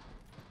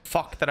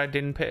 Fuck that I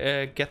didn't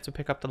get to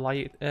pick up the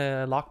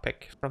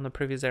lockpick from the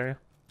previous area.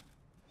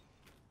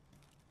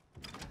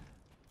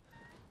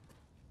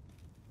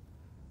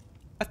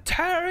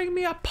 Tearing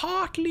me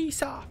apart,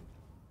 Lisa.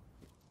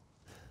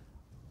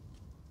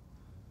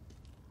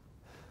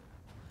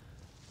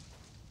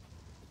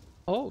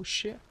 Oh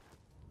shit.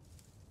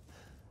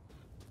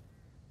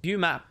 View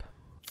map.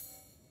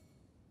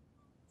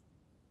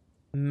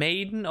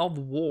 Maiden of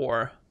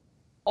War.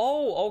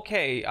 Oh,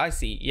 okay, I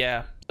see.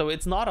 Yeah. So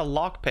it's not a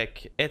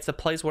lockpick. It's a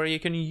place where you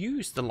can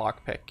use the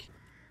lockpick.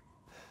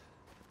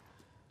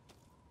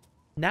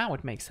 Now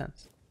it makes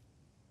sense.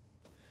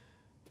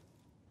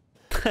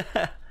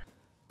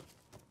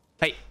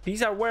 Hey,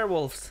 these are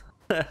werewolves.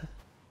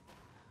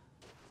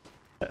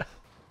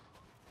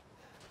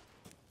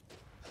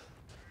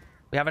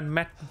 We haven't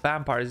met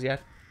vampires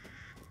yet.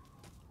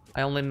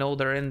 I only know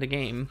they're in the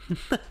game.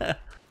 I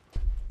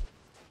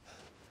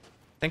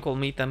think we'll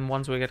meet them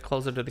once we get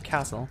closer to the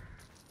castle.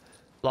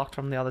 Blocked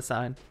from the other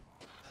side.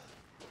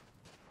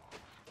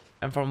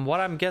 And from what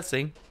I'm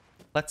guessing,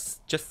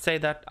 let's just say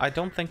that I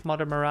don't think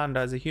Mother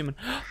Miranda is a human.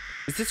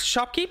 Is this a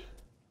shopkeep?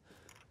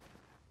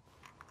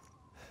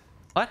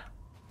 What?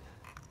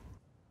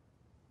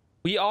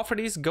 We offer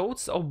these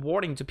goats of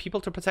warding to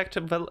people to protect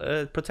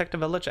the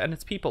village and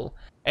its people.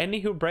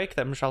 Any who break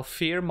them shall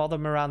fear Mother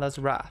Miranda's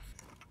wrath.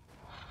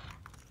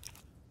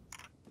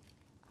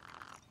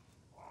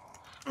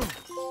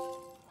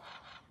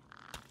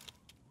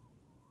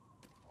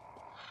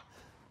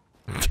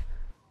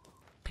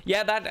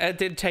 Yeah, that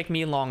did take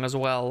me long as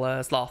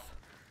well, Sloth.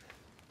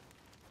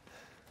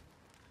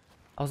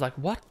 I was like,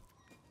 what?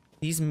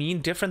 These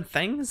mean different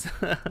things?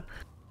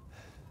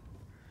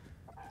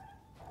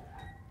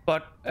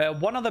 But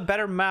one of the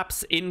better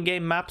maps,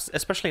 in-game maps,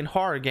 especially in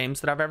horror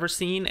games that I've ever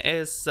seen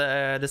is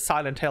the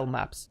Silent Hill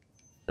maps.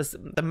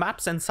 The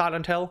maps in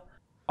Silent Hill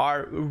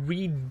are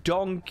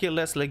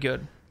redonkulously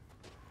good.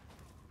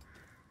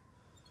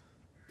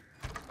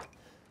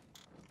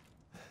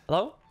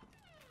 Hello?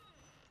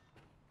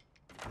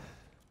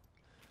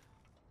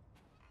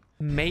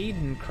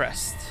 Maiden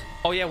Crest.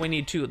 Oh yeah, we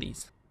need 2 of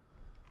these.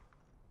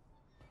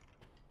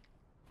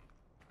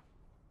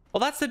 Well,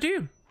 that's the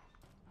dude.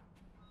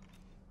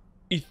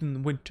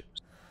 Ethan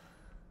Winters.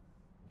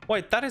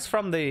 Wait, that is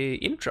from the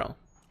intro.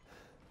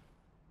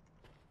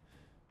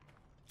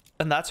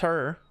 And that's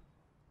her.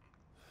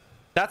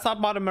 That's not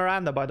Mother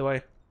Miranda, by the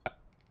way.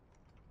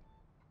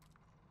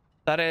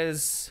 That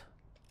is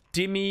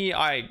Dimi.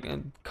 I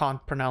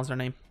can't pronounce her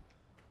name.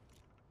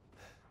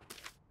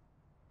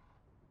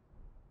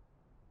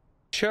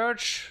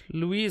 Church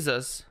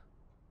Luiza's.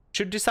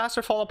 Should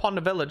disaster fall upon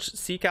the village,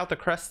 seek out the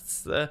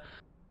crests.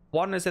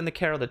 One is in the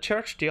care of the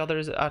church, the other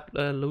is at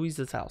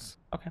Luiza's house.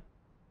 Okay.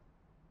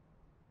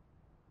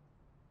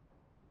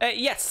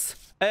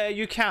 Yes,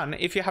 you can.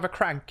 If you have a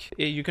crank,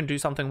 you can do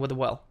something with the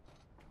well.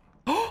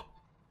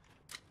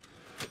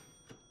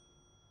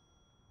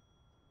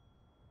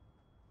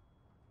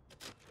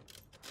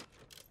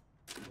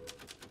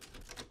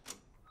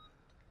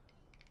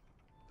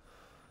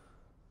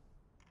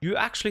 You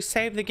actually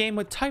save the game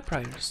with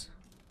typewriters.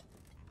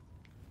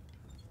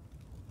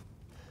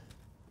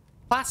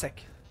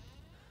 Classic.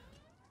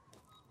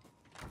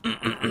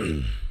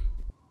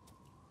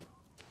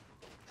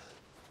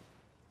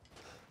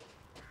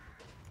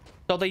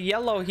 So the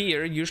yellow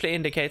here usually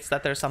indicates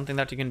that there's something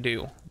that you can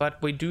do,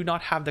 but we do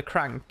not have the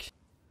crank.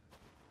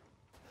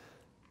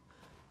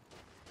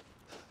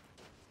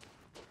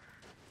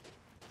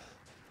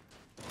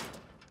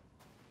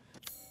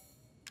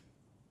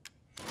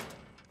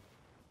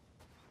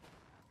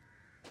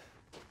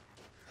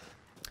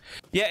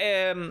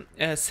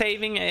 Yeah,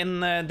 saving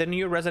in the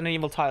new Resident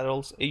Evil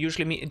titles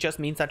usually just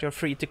means that you're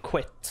free to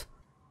quit.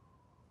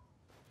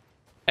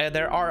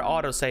 There are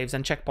autosaves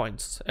and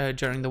checkpoints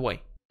during the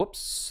way.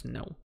 Whoops,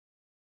 no.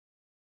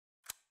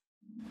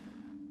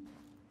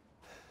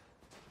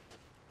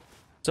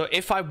 So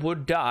if I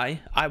would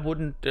die, I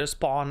wouldn't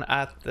spawn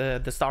at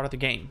the start of the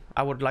game.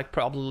 I would like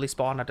probably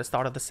spawn at the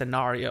start of the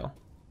scenario.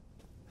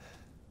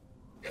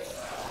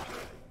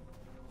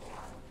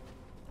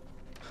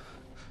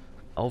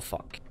 Oh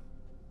fuck.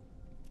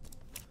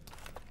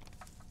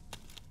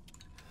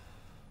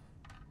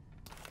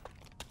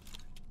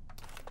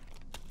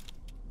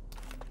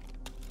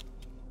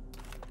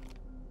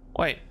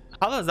 Wait,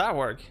 how does that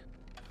work?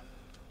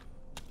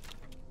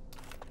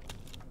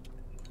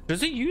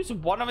 Does he use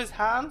one of his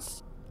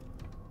hands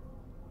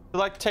to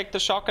like take the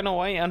shotgun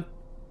away and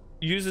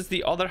uses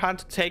the other hand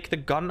to take the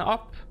gun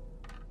up?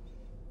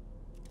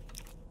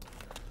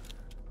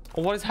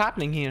 What is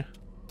happening here?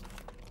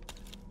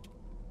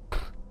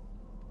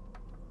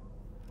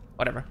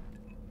 Whatever.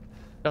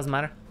 Doesn't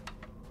matter.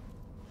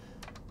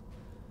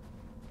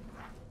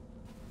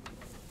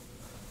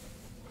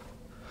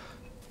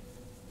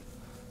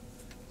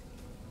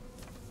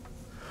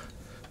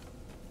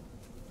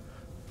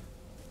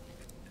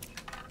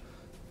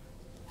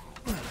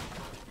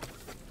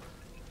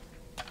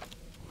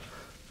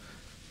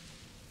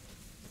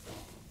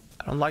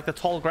 I don't like the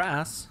tall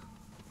grass.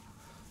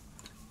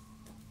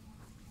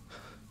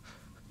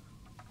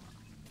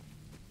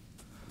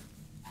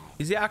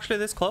 Is he actually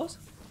this close?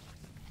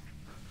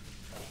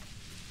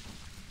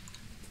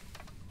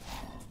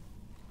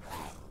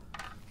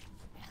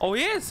 Oh,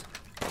 he is.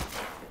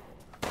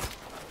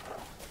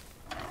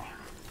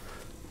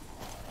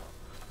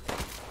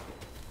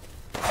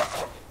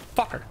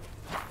 Fucker.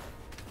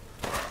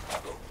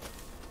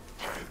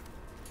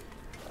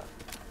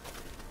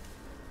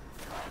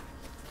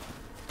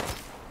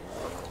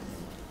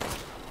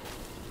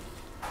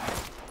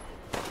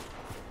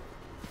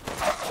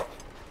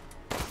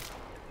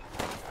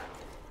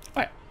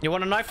 Wait, you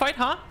want a knife fight,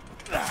 huh?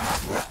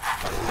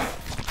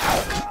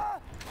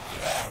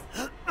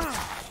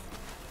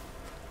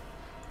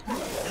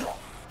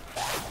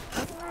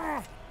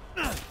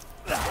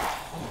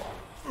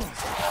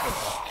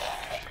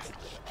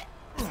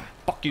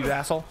 Fuck you,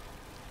 asshole.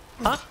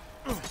 Huh?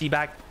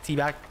 Teabag,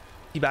 teabag,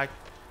 teabag,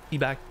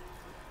 teabag.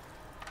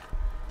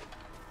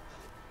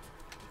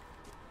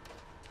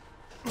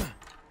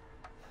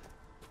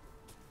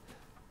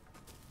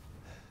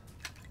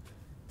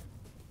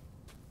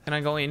 Can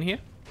I go in here?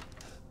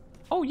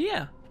 Oh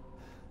yeah.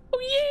 Oh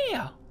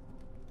yeah.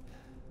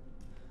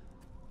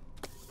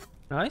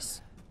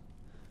 Nice.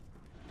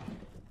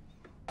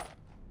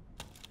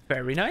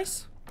 Very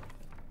nice.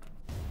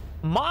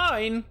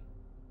 Mine.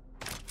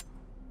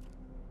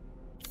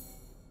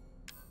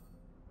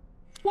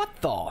 What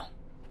the?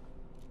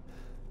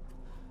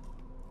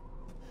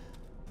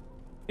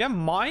 You have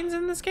mines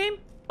in this game?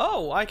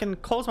 Oh, I can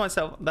close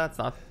myself. That's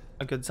not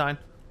a good sign.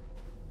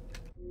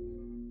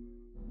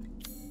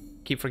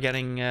 Keep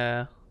forgetting.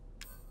 Okay,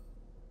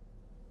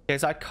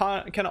 so I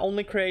can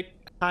only create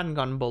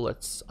handgun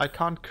bullets. I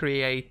can't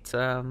create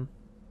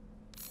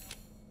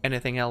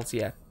anything else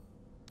yet.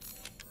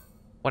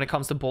 When it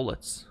comes to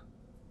bullets.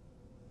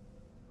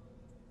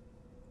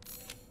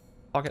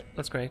 Okay,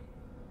 that's great.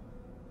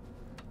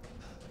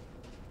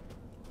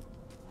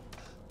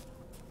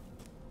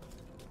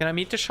 Can I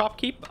meet the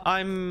shopkeep?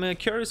 I'm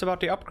curious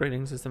about the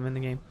upgrading system in the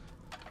game.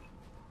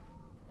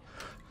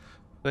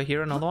 Do I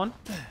hear another one?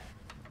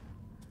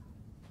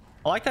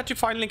 I like that you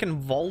finally can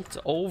vault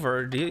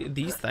over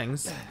these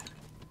things.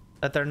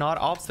 That they're not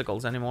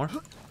obstacles anymore.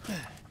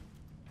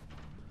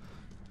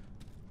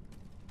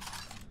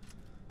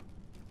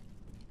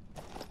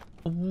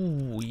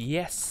 Ooh,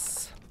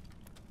 yes.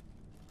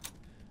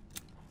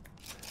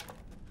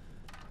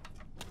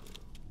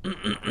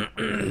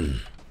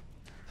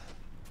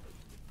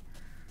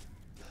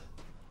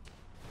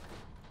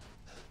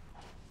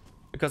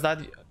 Because that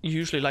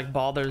usually like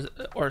bothers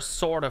or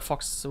sort of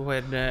fucks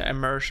with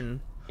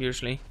immersion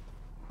usually.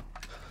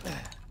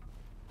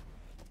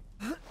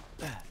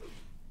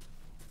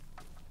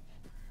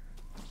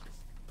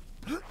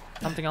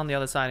 Something on the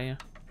other side here.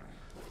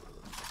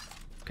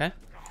 Okay.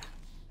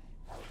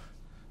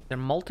 There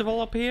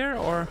multiple up here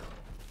or?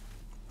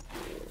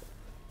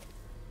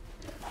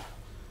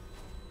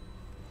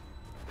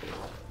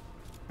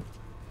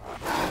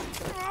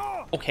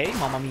 Okay,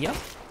 mamma mia.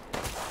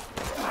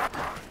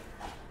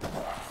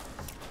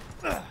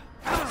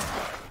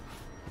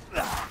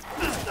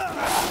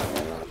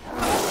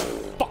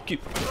 Fuck you,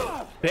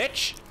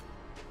 bitch.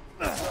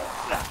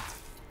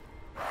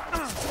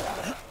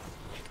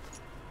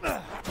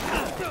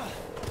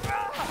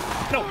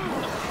 No.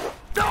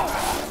 No.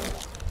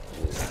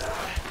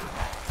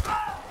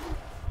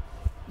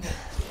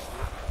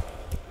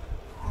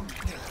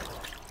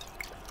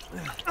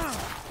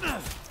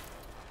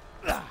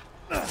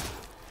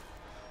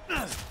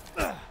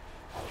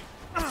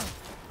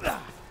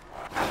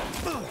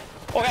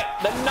 Okay,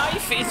 the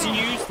knife is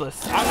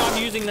useless. I'm not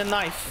using the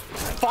knife.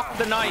 Fuck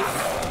the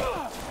knife.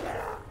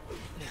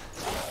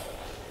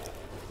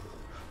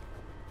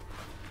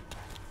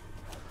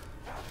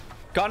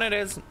 Gun it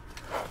is.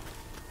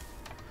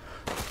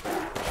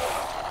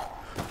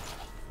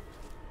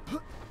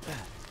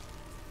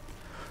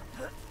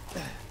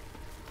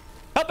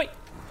 Help me.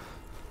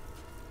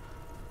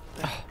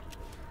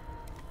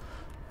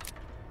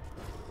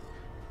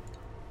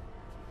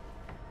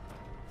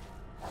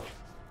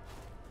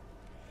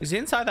 Is he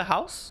inside the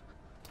house?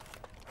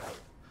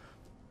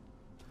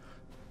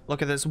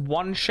 Look at this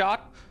one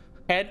shot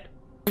head.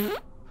 This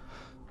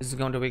is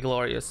going to be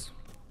glorious.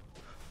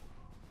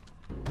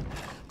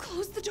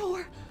 Close the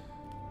door,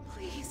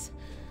 please.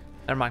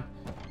 Never mind.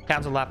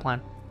 Cancel that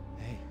plan.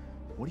 Hey,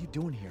 what are you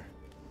doing here?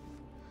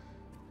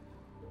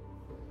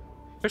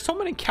 There's so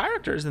many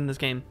characters in this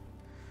game.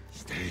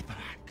 Stay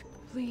back.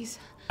 Please.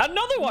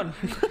 Another one.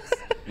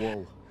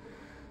 Whoa.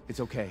 It's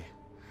okay.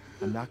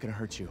 I'm not gonna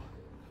hurt you.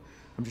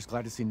 I'm just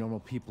glad to see normal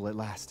people at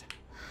last.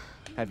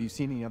 Have you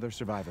seen any other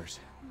survivors?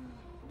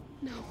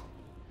 No.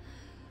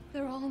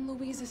 They're all in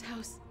Luiza's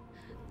house.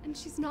 And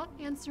she's not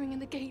answering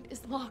and the gate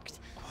is locked.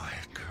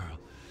 Quiet, girl.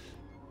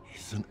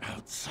 He's an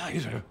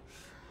outsider.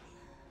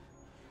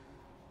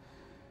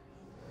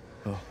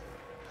 Oh.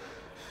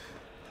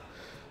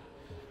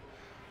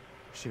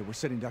 Shit, we're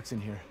sitting ducks in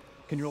here.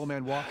 Can your old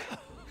man walk?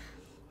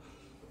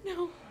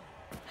 No.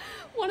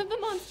 One of the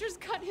monsters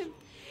cut him.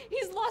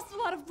 He's lost a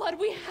lot of blood.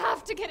 We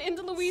have to get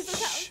into Luiza's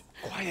house.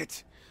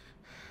 Quiet.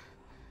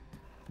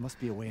 Must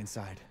be a way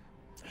inside.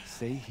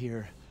 Stay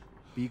here.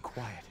 Be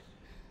quiet.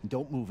 And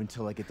don't move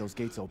until I get those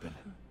gates open.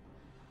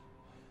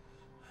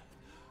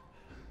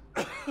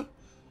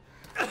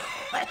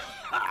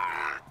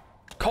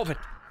 COVID.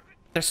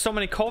 There's so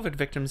many COVID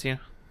victims here.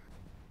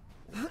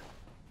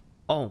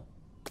 Oh.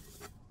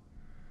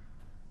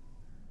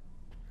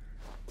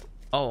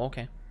 Oh,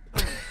 okay.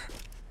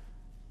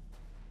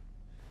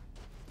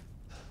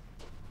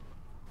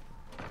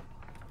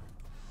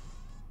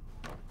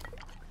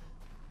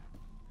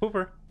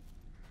 Hooper.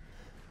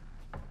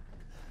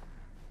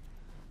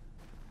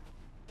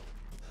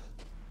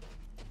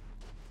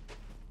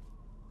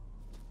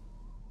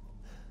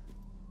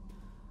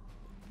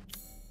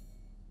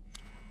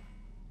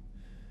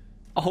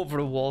 Over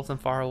the walls and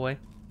far away.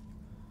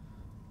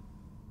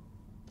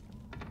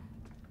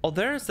 Oh, Oh,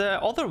 there's the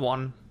other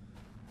one.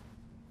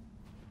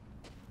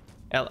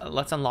 Yeah,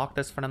 let's unlock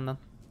this for them then.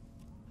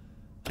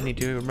 I need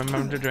to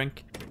remember to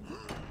drink.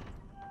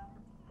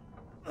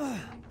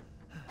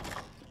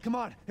 Come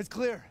on, it's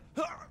clear.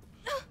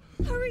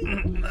 Hurry!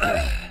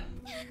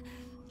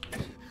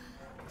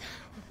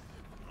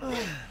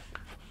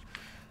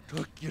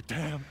 Took your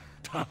damn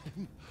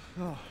time.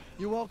 Oh,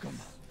 you're welcome.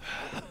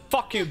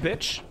 Fuck you,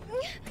 bitch.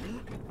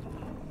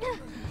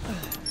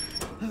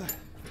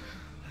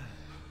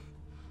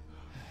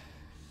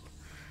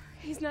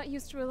 He's not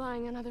used to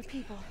relying on other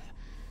people.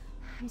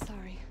 I'm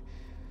sorry.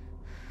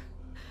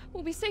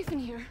 We'll be safe in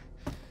here,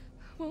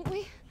 won't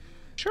we?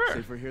 Sure.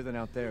 Safer here than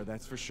out there,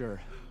 that's for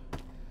sure.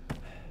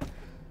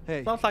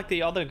 Hey, Not like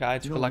the other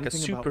guys you with know like a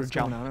anything about super what's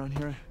going jump. on around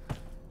here?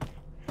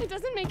 It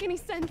doesn't make any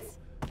sense.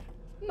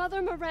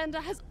 Mother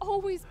Miranda has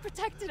always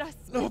protected us.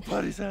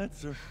 Nobody's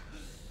answer.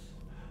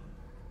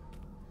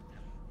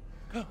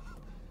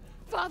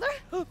 Father?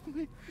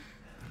 We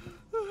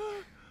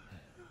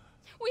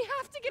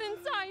have to get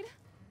inside.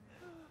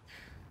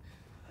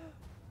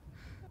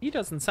 He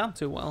doesn't sound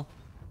too well.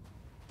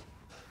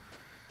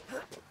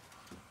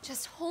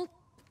 Just hold.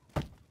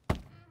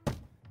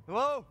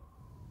 Hello?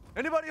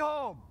 Anybody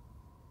home?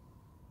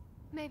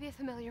 Maybe a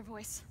familiar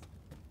voice.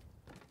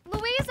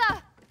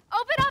 Luiza!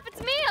 Open up! It's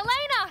me,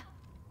 Elena!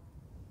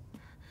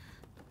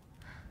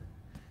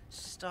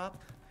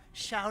 Stop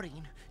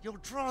shouting. You'll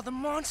draw the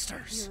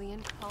monsters.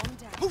 Julian, calm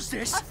down. Who's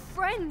this? A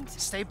friend!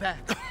 Stay back.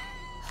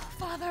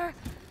 Father!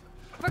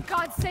 For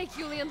God's sake,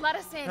 Julian, let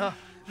us in.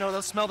 No,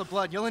 they'll smell the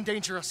blood. You'll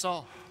endanger us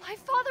all. My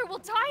father will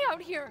die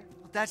out here.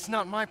 That's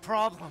not my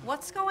problem.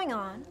 What's going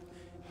on?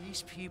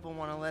 These people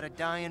want to let a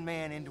dying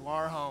man into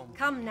our home.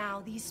 Come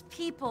now, these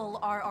people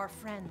are our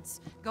friends.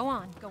 Go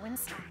on, go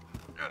inside.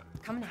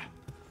 Come now,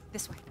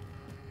 this way.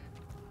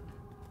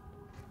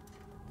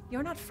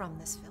 You're not from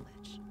this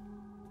village.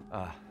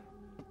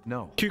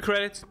 No. 2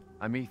 credits.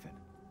 I'm Ethan.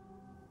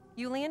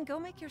 Julian, go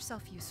make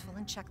yourself useful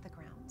and check the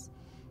grounds.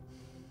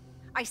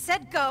 I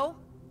said go!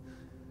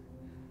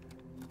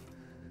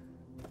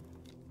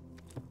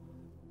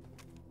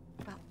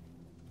 Well,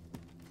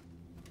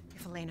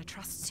 if Elena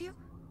trusts you,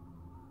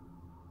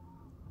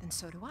 then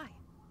so do I.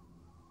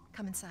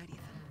 Come inside, Ethan.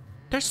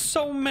 There's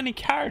so many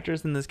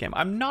characters in this game.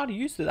 I'm not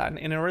used to that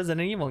in a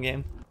Resident Evil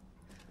game.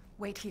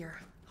 Wait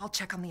here. I'll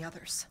check on the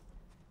others.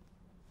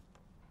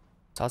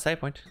 It's all save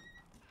point.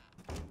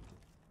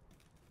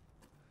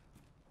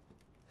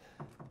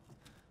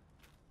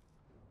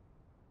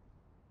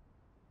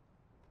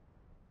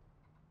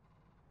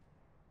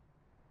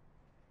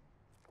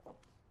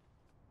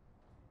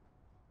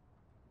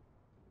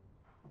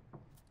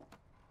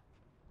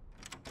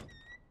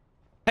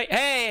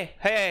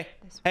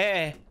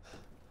 Hey.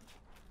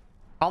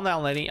 Calm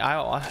down, lady.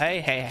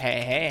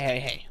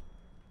 Hey.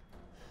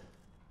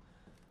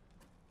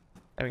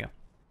 There we go.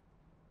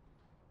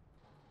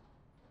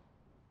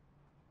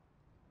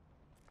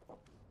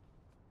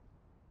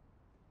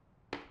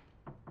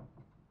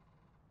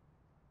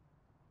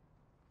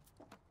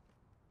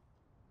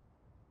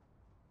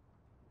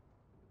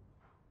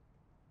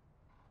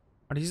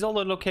 Are these all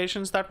the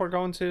locations that we're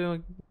going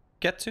to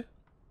get to?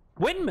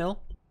 Windmill?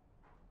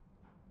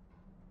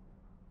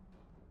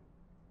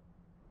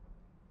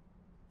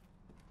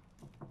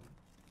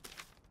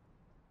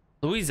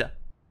 Luiza.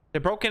 They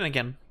broke in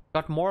again.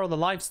 Got more of the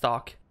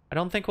livestock. I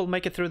don't think we'll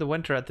make it through the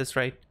winter at this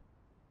rate.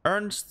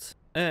 Ernst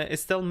is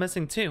still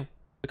missing too.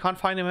 We can't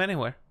find him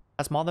anywhere.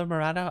 Has Mother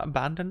Miranda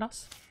abandoned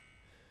us?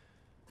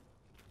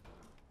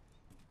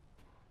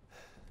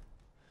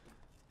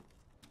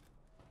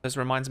 This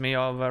reminds me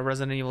of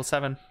Resident Evil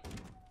 7.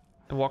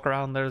 You walk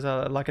around, there's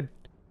like a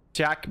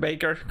Jack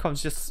Baker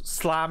comes just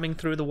slamming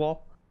through the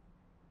wall.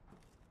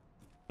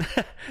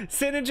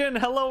 Synogen,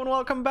 hello and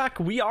welcome back.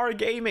 We are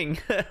gaming.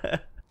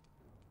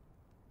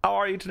 How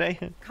are you today?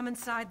 Come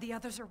inside, the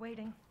others are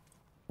waiting.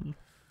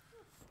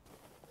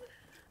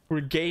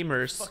 We're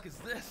gamers. What the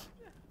fuck is this?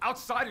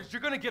 Outsiders,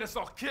 you're gonna get us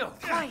all killed.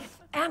 Quiet,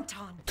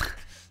 Anton.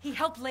 He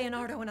helped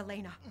Leonardo and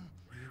Elena.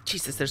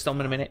 Jesus, there's so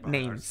many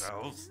names.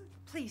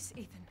 Please,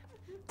 Ethan,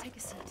 take a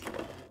seat.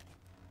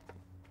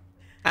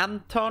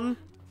 Anton.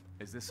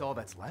 Is this all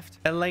that's left?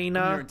 Elena.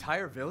 From your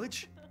entire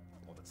village?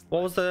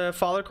 What was the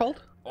father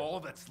called?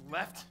 All that's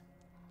left?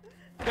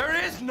 There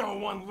is no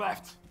one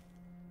left.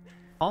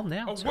 Calm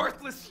down. A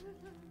worthless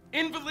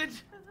invalid,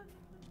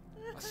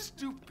 a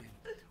stupid,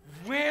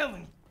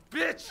 wailing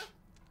bitch,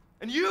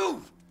 and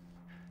you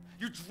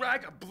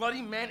drag a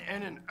bloody man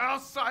and an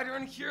outsider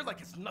in here like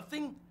it's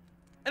nothing,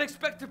 and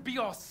expect to be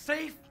all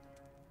safe?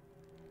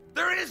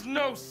 There is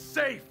no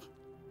safe.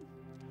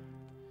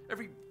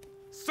 Every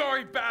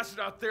sorry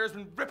bastard out there has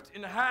been ripped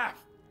in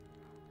half.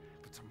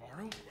 But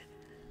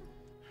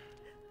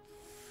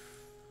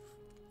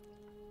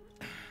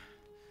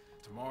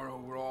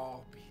tomorrow we'll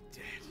all be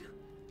dead.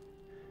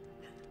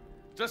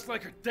 Just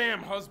like her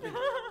damn husband.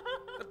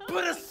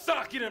 Put a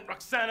sock in it,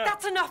 Roxana!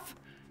 That's enough!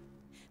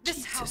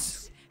 This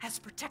house has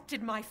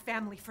protected my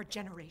family for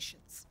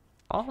generations.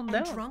 Calm And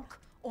down. drunk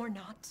or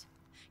not,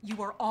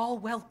 you are all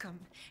welcome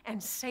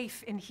and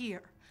safe in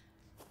here.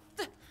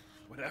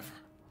 Whatever.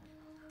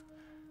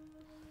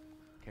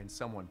 Can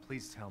someone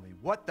please tell me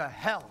what the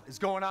hell is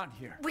going on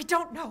here? We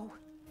don't know.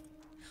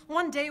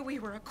 One day we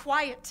were a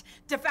quiet,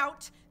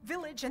 devout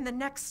village, and the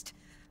next,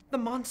 the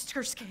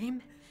monsters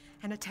came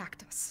and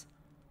attacked us.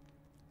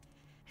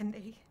 And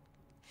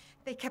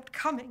they kept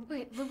coming.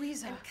 Wait,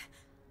 Luiza,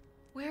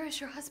 where is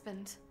your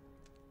husband?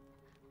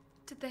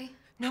 Did they?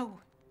 No.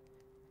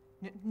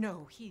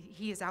 No,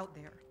 he is out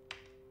there.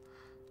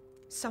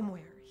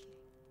 Somewhere.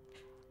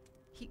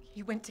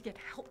 He went to get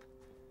help.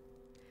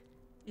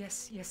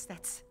 Yes,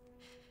 that's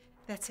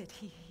it.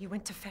 He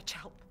went to fetch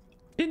help.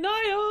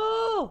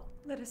 Denial!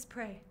 Let us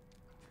pray.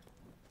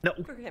 No.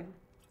 For him.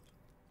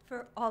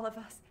 For all of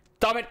us.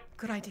 Stop it!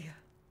 Good idea.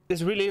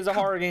 This really is a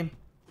horror game.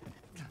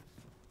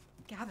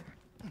 Gather.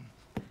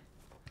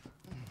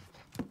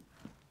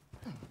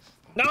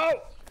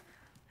 No!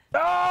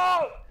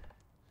 No!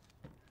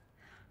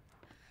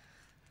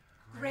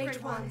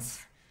 Great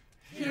ones,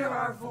 hear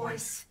our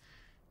voice.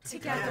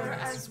 Together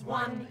as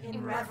one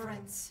in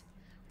reverence,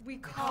 we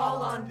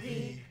call on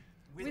thee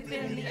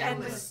within the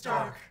endless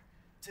dark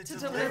to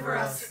deliver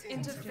us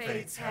into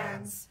fate's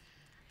hands.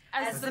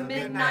 As the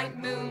midnight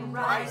moon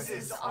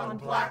rises on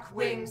black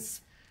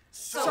wings,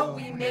 so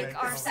we make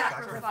our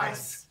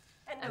sacrifice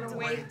and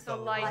await the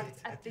light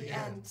at the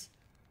end.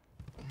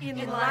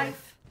 In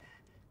life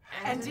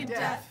and in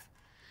death,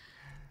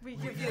 we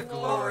give you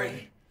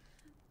glory,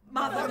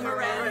 Mother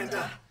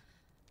Miranda.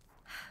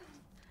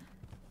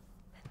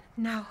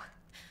 Now,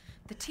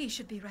 the tea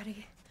should be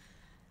ready.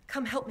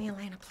 Come help me,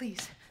 Elena,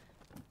 please.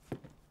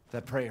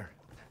 That prayer.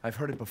 I've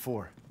heard it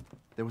before.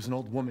 There was an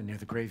old woman near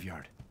the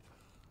graveyard.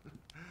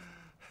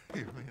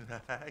 You mean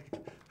the hag?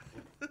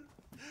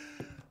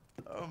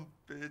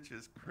 Bitch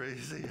is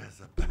crazy as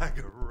a bag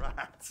of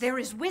rats. There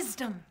is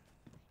wisdom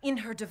in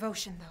her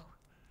devotion, though.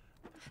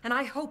 And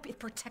I hope it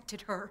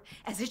protected her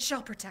as it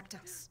shall protect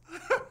us.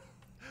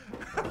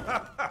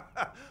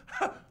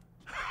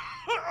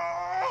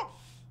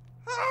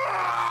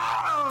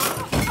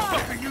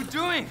 What are you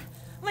doing?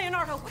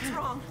 Leonardo, what's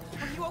wrong?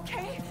 Are you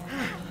okay?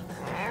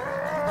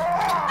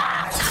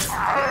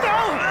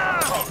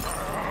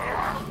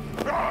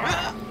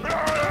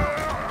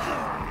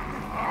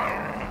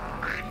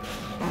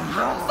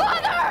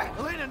 Father!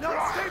 Elena, no,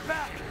 stay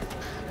back!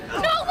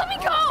 No, let me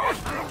go!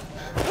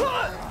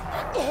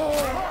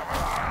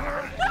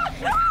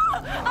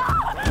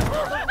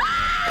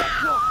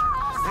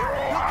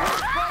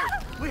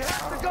 We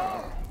have to go!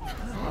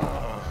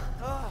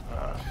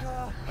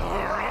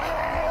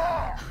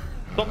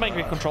 Don't make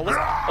me control this.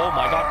 Oh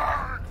my god.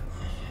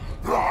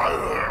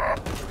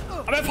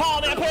 Men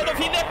fan, jag är på att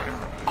finna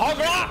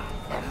Hagra!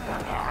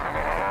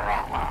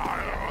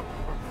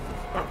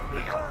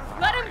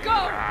 Let him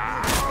go!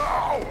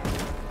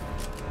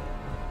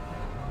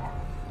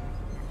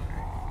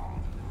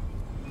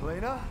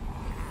 Elena?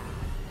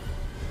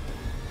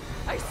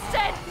 I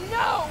said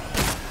no!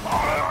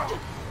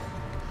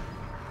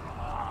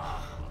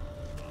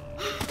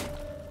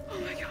 Oh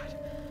my god.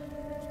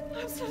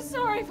 I'm so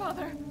sorry,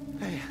 Father.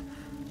 Hey,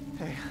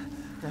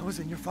 that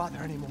wasn't your father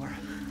anymore.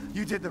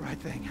 You did the right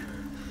thing.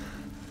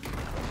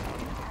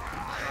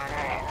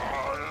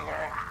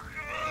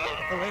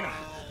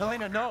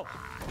 Elena, no.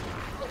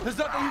 There's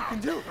nothing you can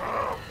do.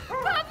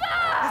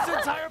 Papa! This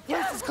entire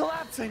place is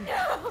collapsing.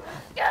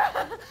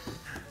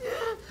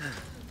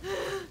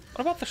 What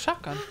about the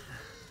shotgun?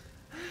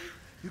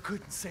 You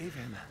couldn't save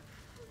him.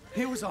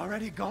 He was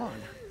already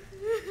gone.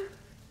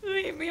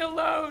 Leave me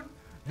alone.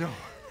 No,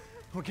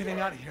 we're getting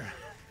out of here.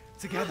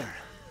 Together.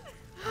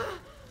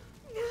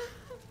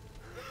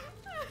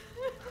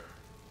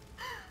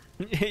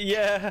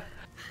 Yeah.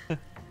 I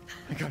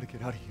gotta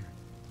get out of here.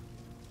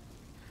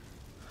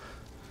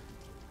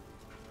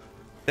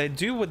 They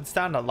do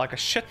withstand like a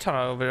shit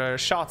ton of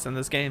shots in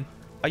this game.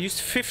 I used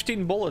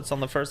 15 bullets on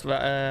the first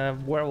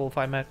werewolf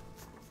I met.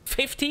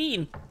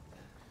 15!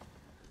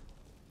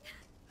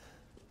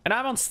 And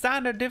I'm on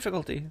standard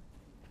difficulty.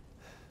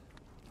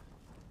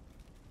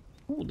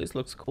 Ooh, this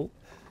looks cool.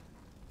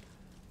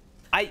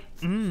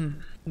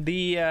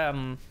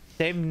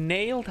 They've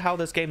nailed how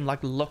this game like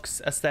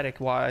looks aesthetic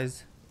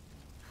wise.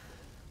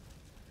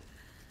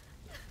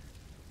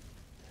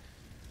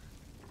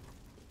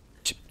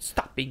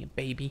 Stop being a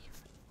baby.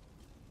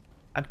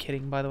 I'm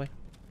kidding, by the way.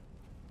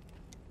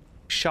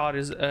 Shot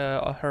his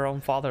her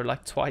own father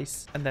like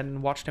twice and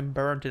then watched him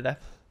burn to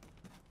death.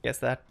 Guess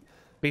that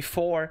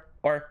before,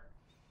 or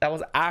that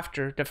was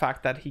after the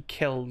fact that he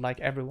killed like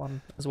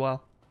everyone as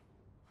well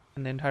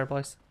in the entire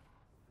place.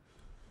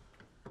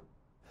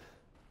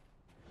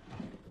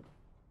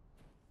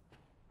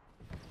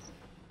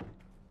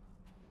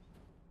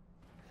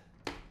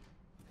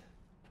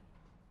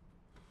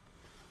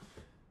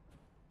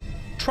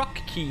 Truck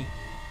key.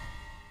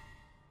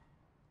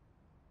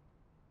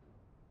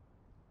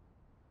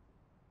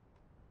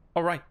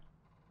 All right.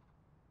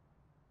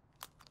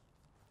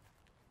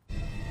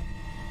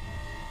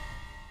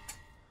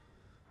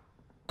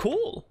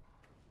 Cool.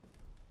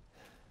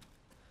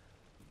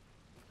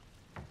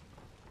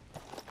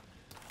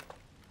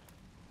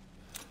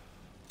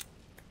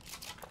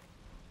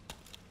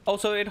 Oh,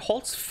 so it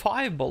holds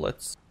 5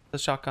 bullets, the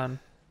shotgun.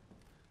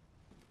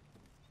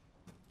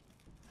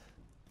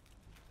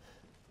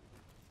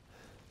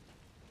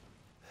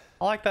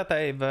 I like that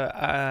they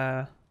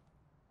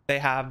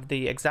have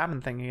the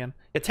examine thing again.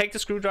 You take the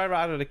screwdriver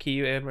out of the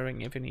key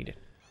ring if you need it.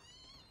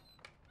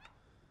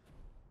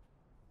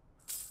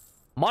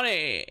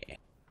 Money!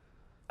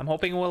 I'm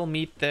hoping we'll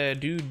meet the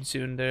dude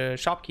soon, the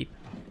shopkeep.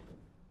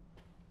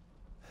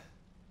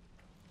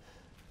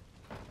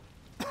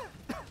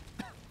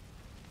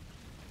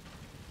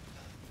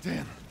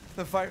 Damn,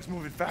 the fire's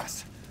moving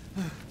fast.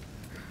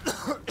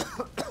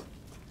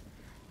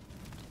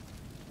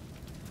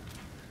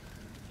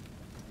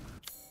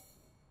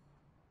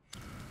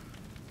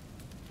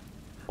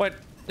 What?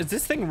 Is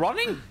this thing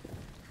running?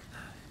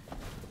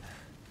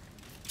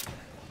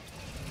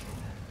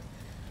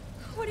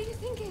 What are you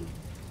thinking?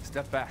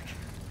 Step back.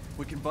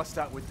 We can bust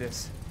out with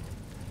this.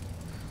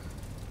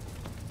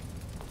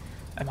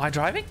 Am I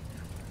driving?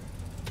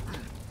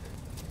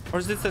 Or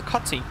is this a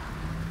cutscene?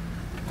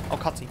 Oh,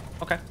 cutscene.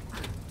 Okay.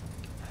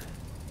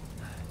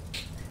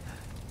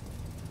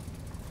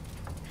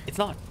 It's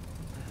not.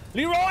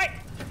 Leroy!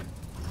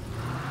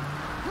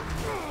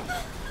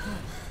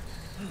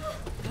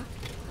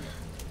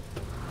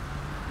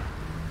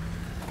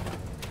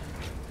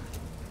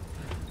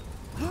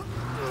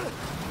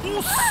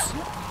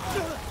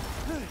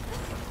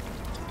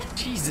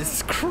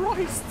 Jesus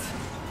Christ!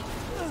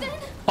 Ethan?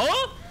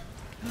 Huh?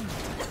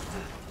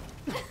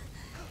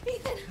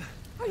 Ethan,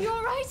 are you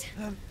alright?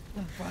 I'm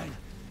fine.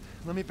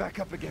 Let me back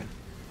up again.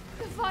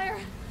 The fire.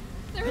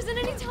 There isn't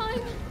any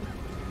time.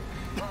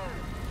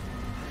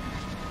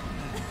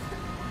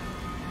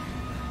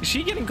 Is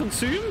she getting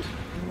consumed?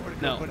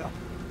 No. I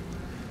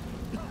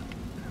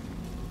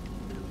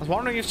was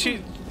wondering if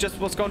she just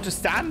was going to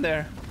stand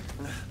there.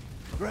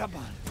 Grab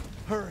on.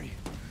 Hurry.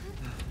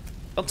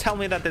 Don't tell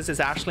me that this is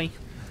Ashley.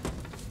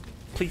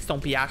 Please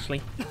don't be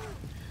Ashley.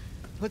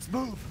 Let's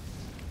move.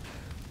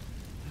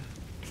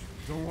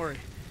 Don't worry.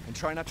 And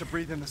try not to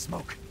breathe in the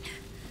smoke.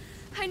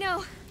 I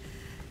know.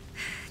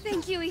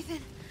 Thank you, Ethan.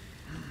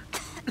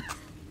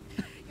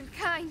 You're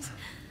kind.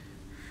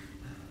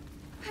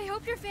 I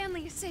hope your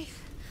family is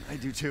safe. I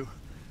do too.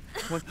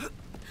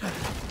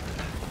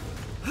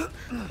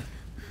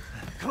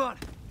 Come on.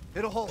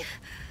 It'll hold.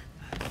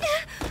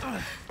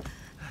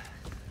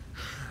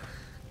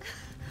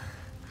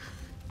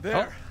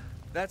 There. Oh.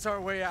 That's our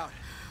way out.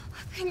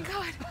 Thank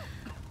God.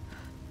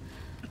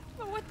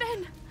 But what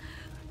then?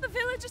 The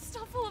village is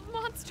still full of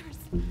monsters.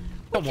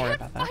 Don't worry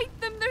about that. Fight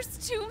them. There's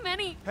too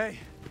many. Hey,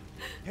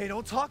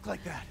 don't talk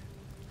like that.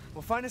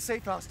 We'll find a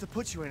safe house to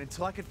put you in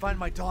until I can find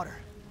my daughter.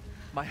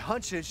 My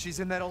hunch is she's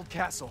in that old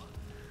castle.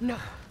 No.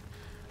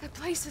 That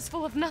place is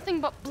full of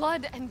nothing but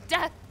blood and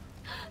death.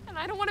 And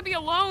I don't want to be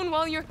alone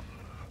while you're...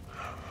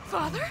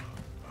 Father?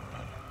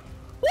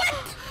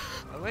 What?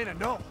 Elena,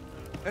 no.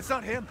 That's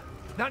not him.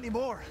 Not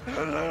anymore. He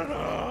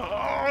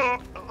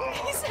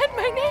said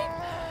my name.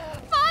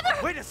 Father!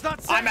 Wait, it's not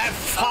safe. I'm at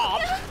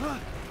top.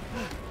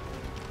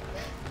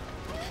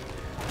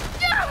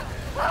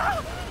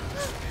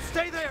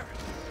 Stay there.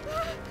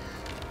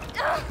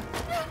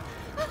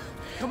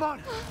 Come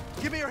on.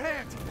 Give me your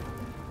hand.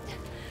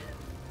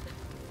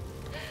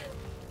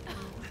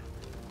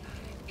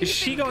 Is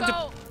she going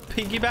to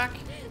piggyback?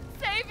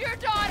 Save your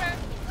daughter.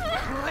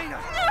 Elena,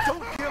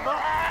 don't give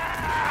up.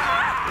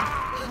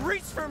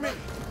 Reach for me.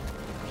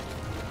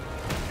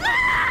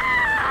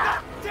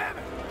 God damn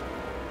it.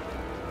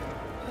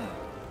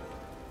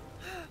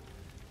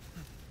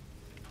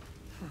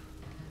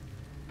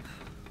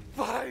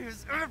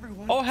 Fires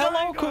everyone. Oh,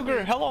 hello,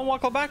 Cougar. Hello and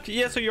welcome back.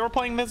 Yeah, so you're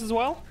playing this as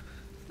well?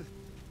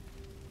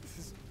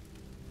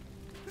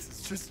 This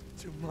is just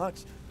too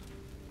much.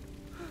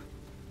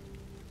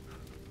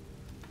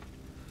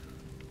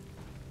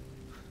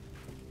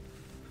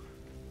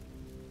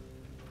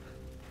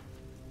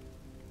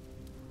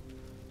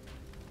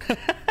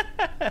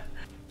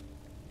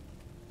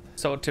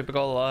 So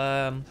typical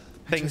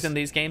things in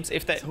these games.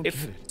 If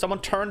someone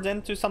turns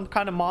into some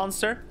kind of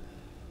monster,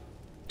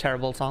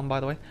 terrible song by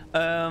the way.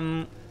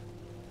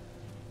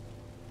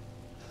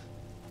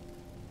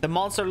 The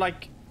monster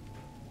like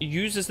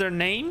uses their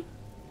name,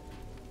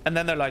 and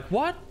then they're like,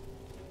 "What?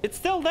 It's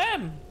still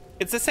them."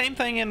 It's the same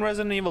thing in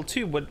Resident Evil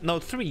 2 with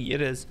 3.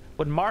 It is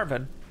with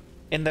Marvin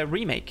in the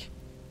remake.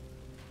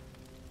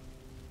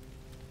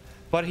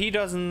 But he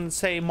doesn't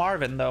say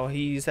Marvin though.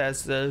 He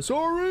says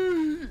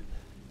sorry.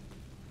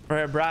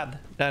 Or Brad,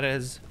 that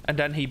is, and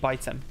then he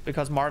bites him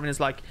because Marvin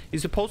is like,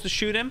 he's supposed to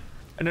shoot him,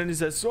 and then he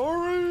says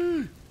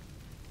sorry,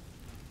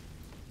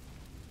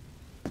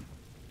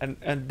 and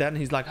then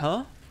he's like,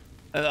 huh?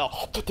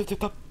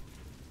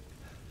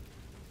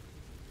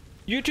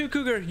 You too,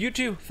 Cougar. You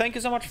too. Thank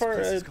you so much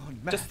for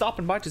just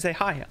stopping by to say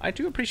hi. I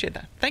do appreciate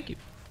that. Thank you.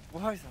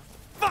 Why the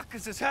fuck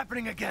is this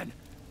happening again?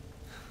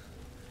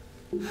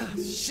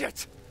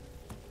 Shit.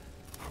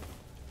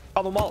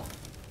 Kill them all.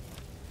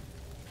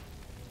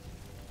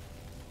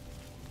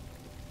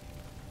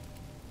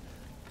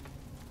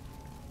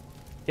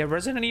 Yeah,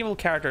 Resident Evil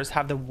characters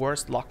have the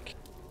worst luck.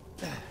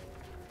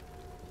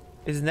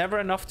 is never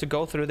enough to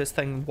go through this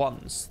thing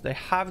once. They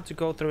have to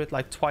go through it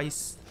like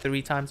twice,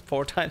 3 times,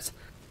 4 times.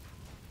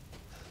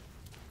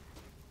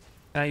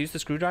 Can I use the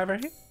screwdriver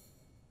here?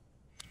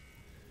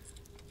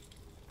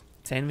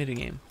 Insane video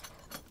game.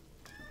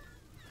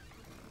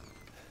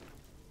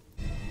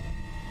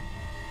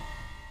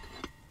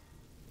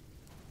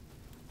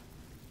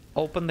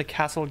 Open the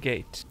castle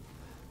gate.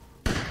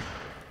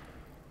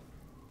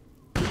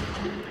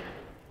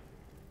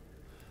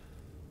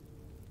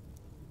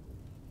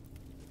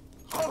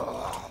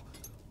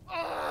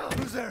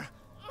 Who's there?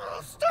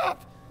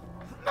 Stop!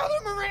 Mother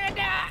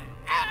Miranda!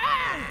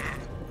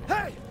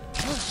 Hey!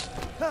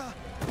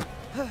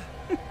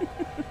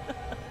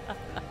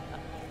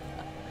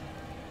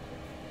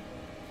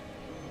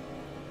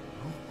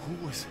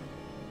 Who was...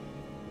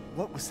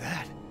 What was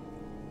that?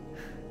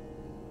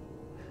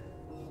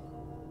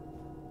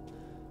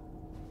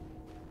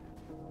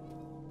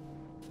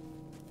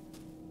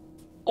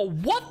 Oh,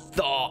 what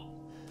the?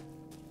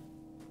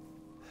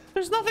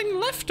 There's nothing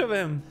left of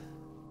him.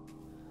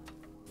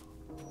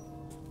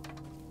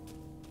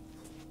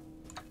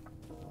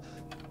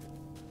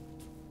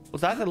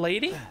 Was that the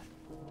lady?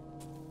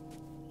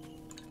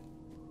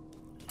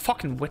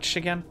 Fucking witch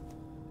again.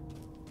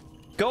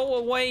 Go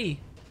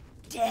away.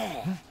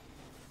 Death.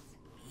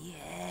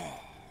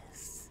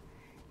 Yes.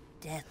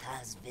 Death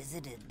has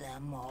visited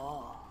them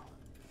all.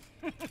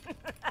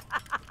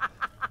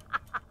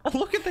 Oh,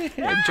 look at the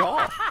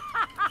jaw.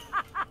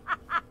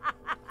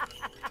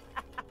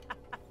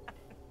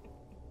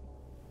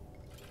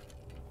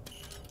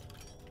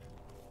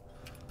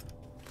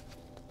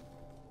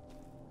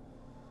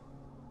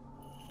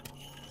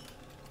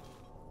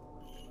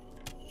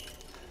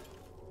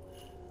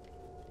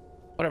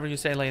 Whatever you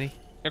say, lady.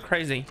 You're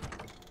crazy.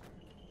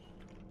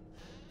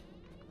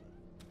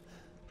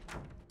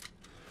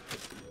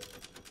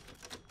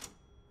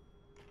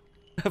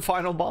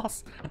 Final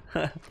boss.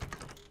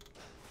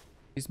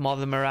 He's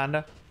Mother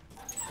Miranda.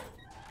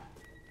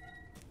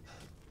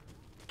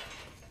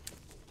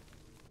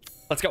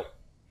 Let's go.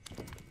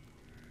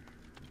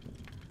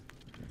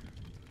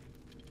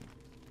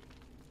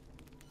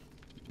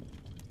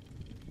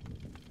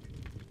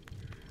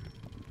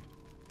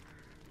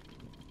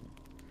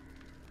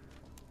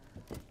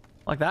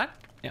 Like that?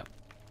 Yeah.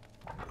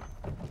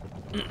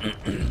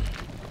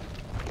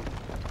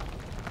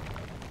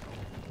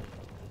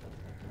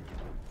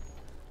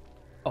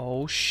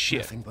 Oh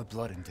shit. Nothing but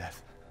blood and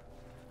death.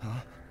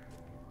 Huh?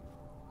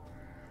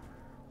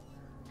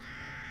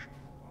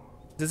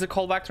 Is this a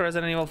callback to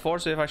Resident Evil 4?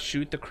 So if I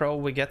shoot the crow,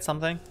 we get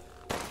something?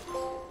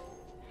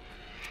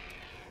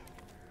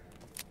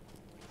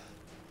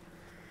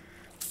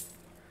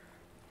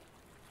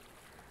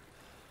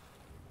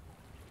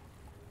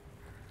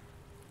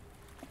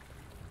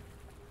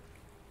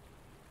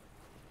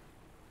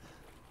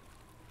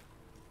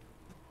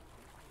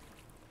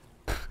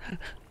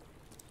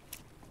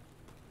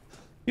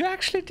 You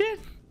actually did.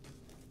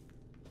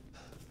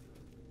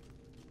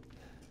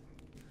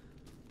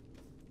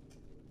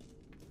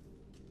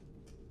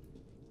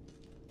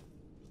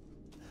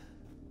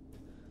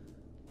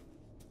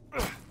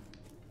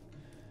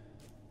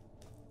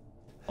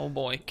 Oh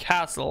boy,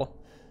 castle.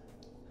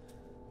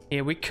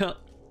 Here we come.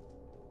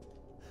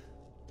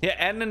 Yeah,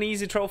 and an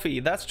easy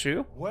trophy. That's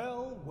true.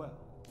 Well, well.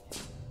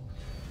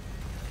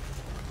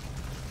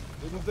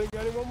 Didn't think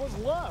anyone was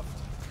left.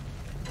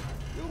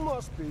 You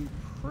must be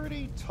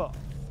pretty tough.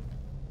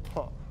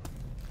 Huh.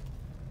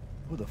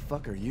 Who the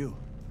fuck are you?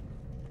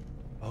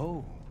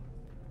 Oh,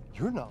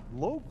 you're not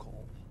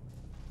local.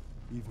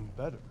 Even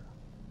better.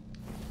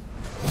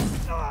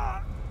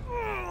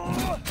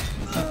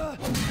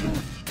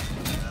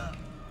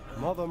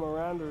 Mother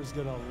Miranda's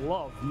gonna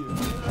love you.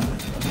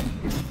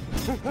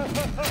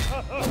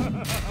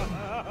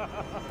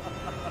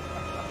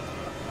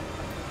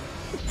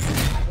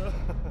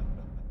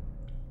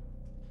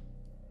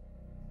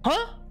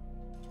 Huh?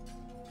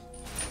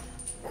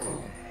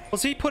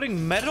 Was he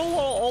putting metal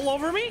all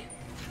over me?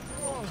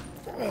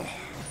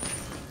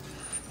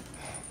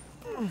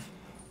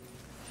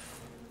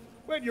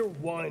 Wait, you're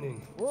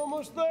whining. We're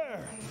almost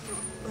there.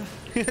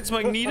 It's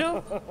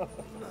Magneto?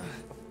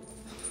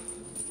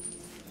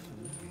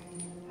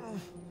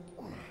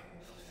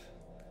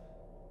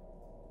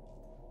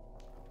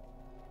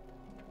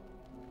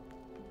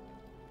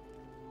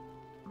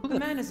 The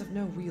man is of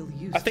no real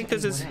use. I think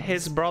this is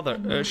his brother,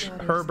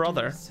 her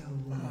brother. So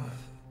love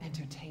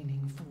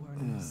entertaining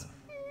foreigners.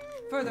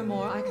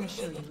 Furthermore, I can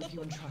assure you, if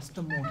you entrust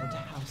the mortal to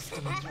House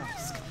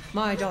Dimitrescu,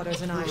 my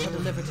daughters and I shall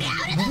deliver to you.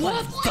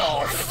 What the?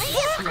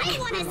 I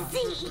want to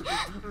see.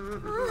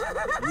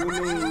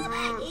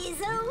 He's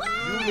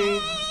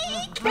away.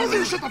 Both of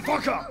you shut the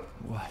fuck up!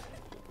 What?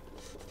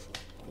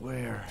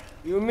 Where?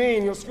 You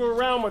mean you'll screw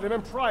around with him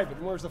in private,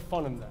 and where's the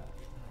fun in that?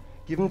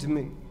 Give him to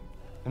me,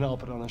 and I'll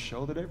put on a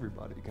show that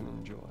everybody can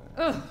enjoy.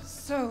 Ugh,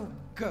 so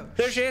gauche.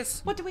 There she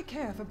is. What do we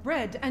care for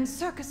bread and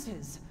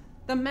circuses?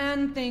 The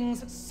man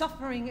thinks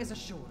suffering is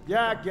assured.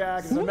 Yak,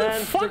 yak. Who the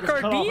fuck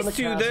are these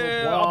two?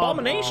 The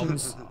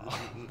abominations.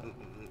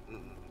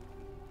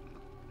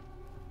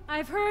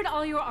 I've heard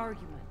all your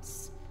arguments.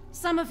 once.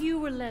 Some of you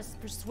were less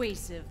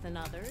persuasive than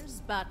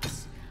others, but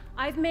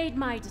I've made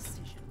my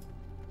decision.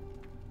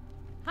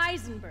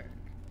 Heisenberg.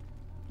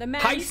 The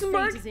man's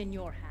fate is in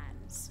your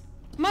hands.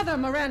 Mother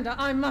Miranda,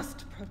 I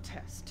must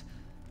protest.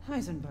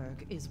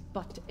 Heisenberg is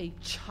but a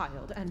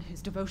child, and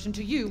his devotion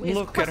to you is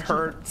Look at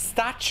her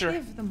stature.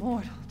 Give the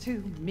mortal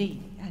to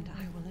me, and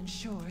I will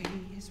ensure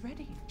he is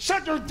ready.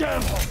 Shut your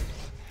damn hole!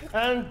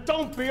 And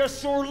don't be a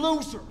sore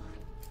loser.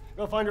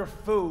 Go find her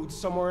food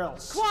somewhere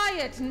else.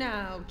 Quiet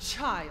now,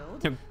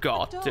 child. You're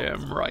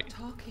goddamn right.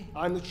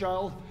 I'm the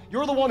child.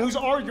 You're the one who's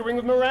arguing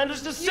with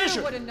Miranda's decision.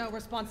 You wouldn't know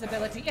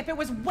responsibility if it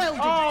was welded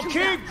Oh, to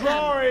keep that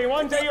glory!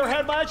 One day your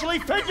head might actually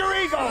fit your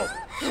ego!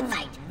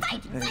 Hey,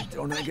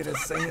 don't I get a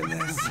say in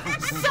this?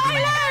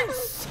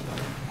 Silence!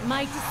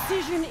 My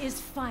decision is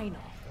final.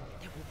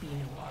 There will be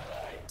no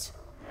argument.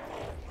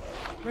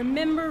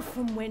 Remember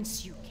from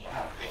whence you came.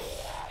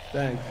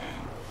 Thank you.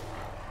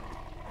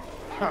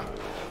 Huh.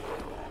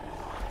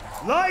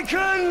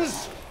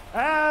 Lycans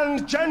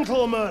and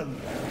gentlemen,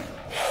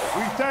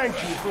 we thank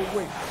you for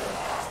waiting.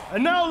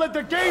 And now let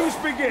the games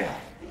begin!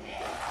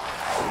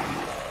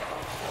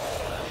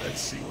 Let's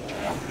see what you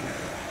have.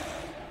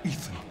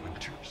 Ethan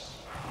Winters.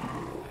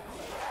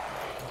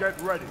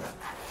 Get ready.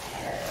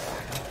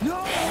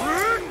 No!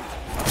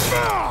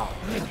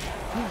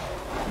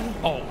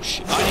 Oh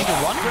shit, I need to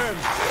run? 10,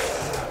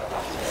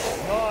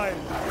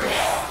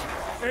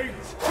 9, 8,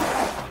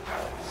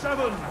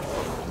 7,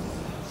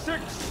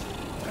 6,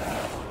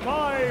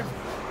 5,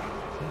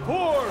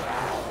 4,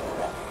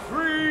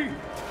 3,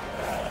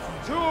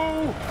 2,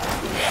 1,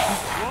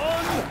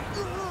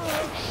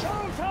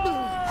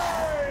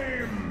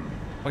 showtime!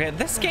 Okay,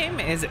 this game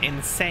is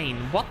insane.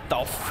 What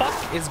the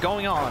fuck is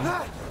going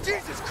on?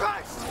 Jesus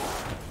Christ!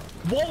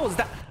 What was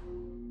that?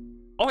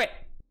 Okay,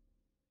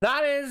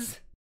 that is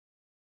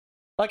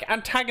like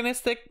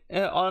antagonistic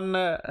on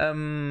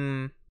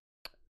the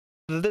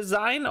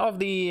design of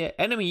the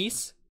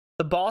enemies,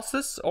 the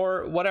bosses,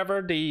 or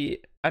whatever, the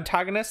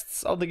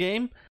antagonists of the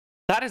game.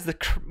 That is the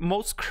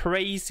most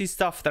crazy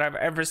stuff that I've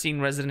ever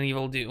seen Resident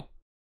Evil do.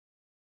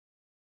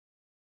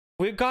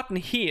 We've gotten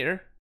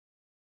here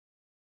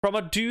from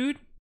a dude,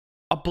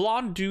 a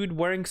blonde dude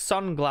wearing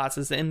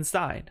sunglasses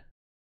inside.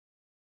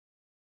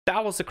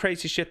 That was the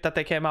crazy shit that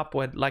they came up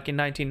with like in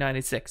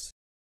 1996.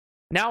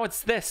 Now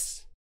it's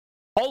this.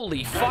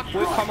 Holy fuck,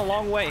 we've come a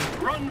long way.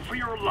 Run for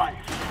your life.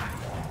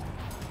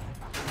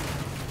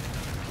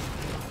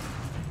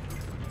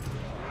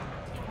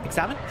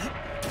 Examine.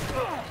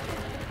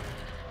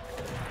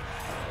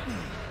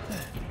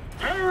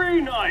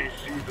 Very nice,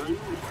 Ethan.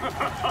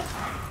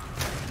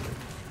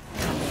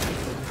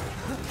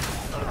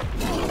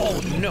 Oh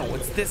no,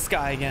 it's this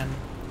guy again.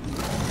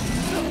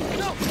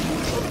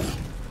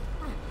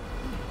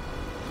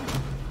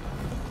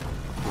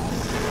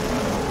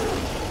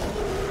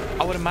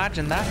 I would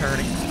imagine that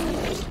hurting.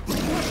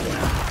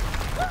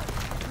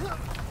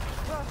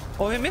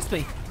 Oh, he missed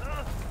me.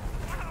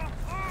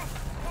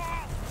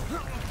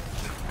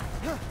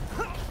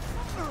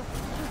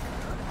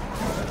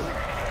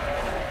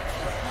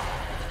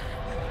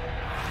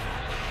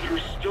 You're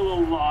still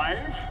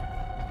alive?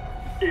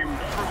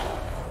 Impressive.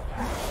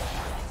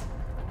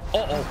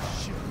 Uh-oh.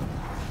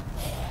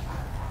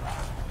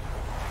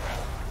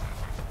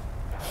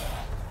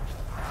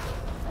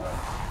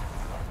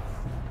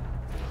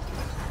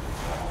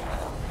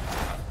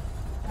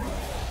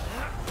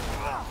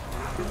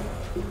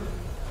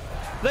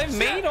 They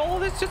made all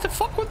this just to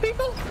fuck with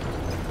people?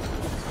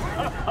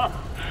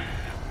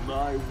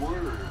 My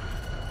word.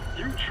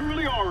 You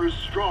truly are as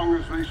strong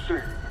as they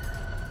say.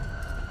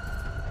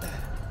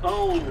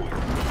 Oh,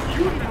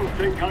 you didn't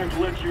think I'd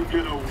let you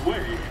get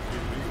away.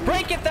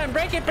 Break it then,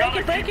 break it, break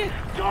it, break it!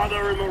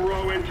 Donna and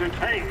Moreau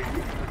entertained.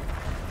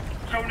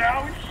 So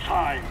now it's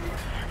time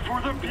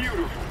for the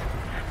beautiful,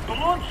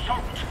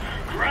 blood-soaked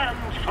grand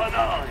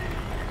finale.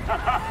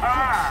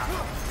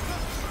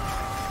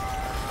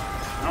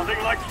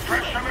 Nothing like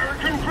fresh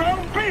American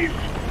ground beef!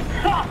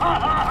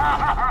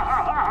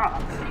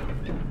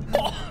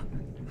 Oh.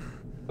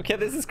 Okay,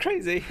 this is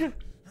crazy.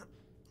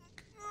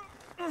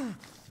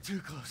 Too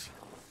close.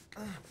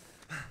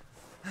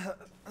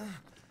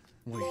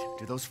 Wait,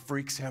 do those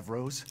freaks have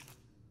Rose?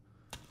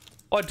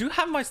 Oh, I do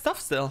have my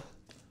stuff still.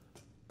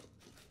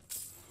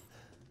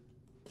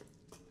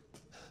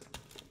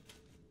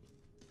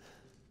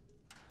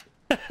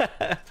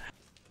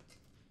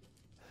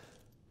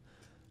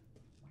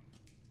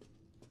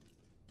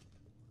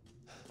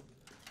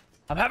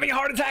 I'm having a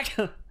heart attack.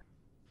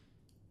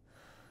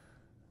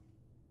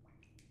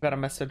 Got a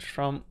message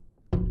from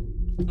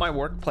my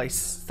workplace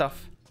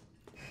stuff.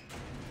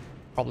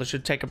 Probably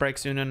should take a break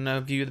soon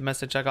and view the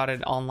message. I got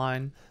it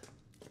online.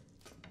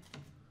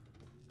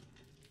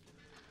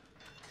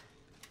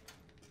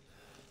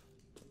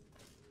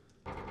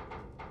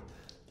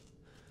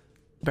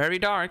 Very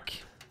dark.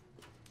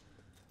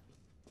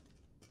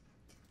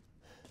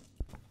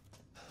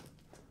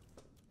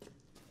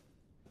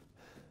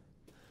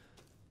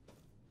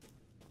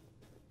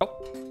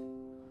 Oh.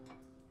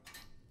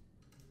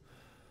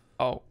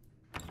 Oh.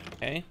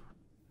 Okay.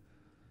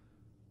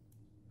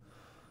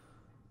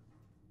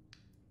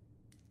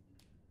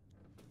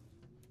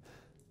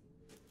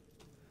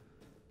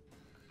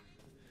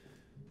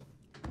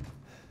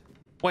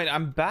 Wait,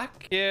 I'm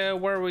back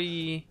where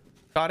we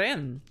got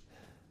in.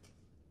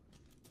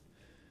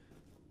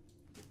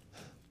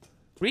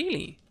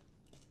 Really?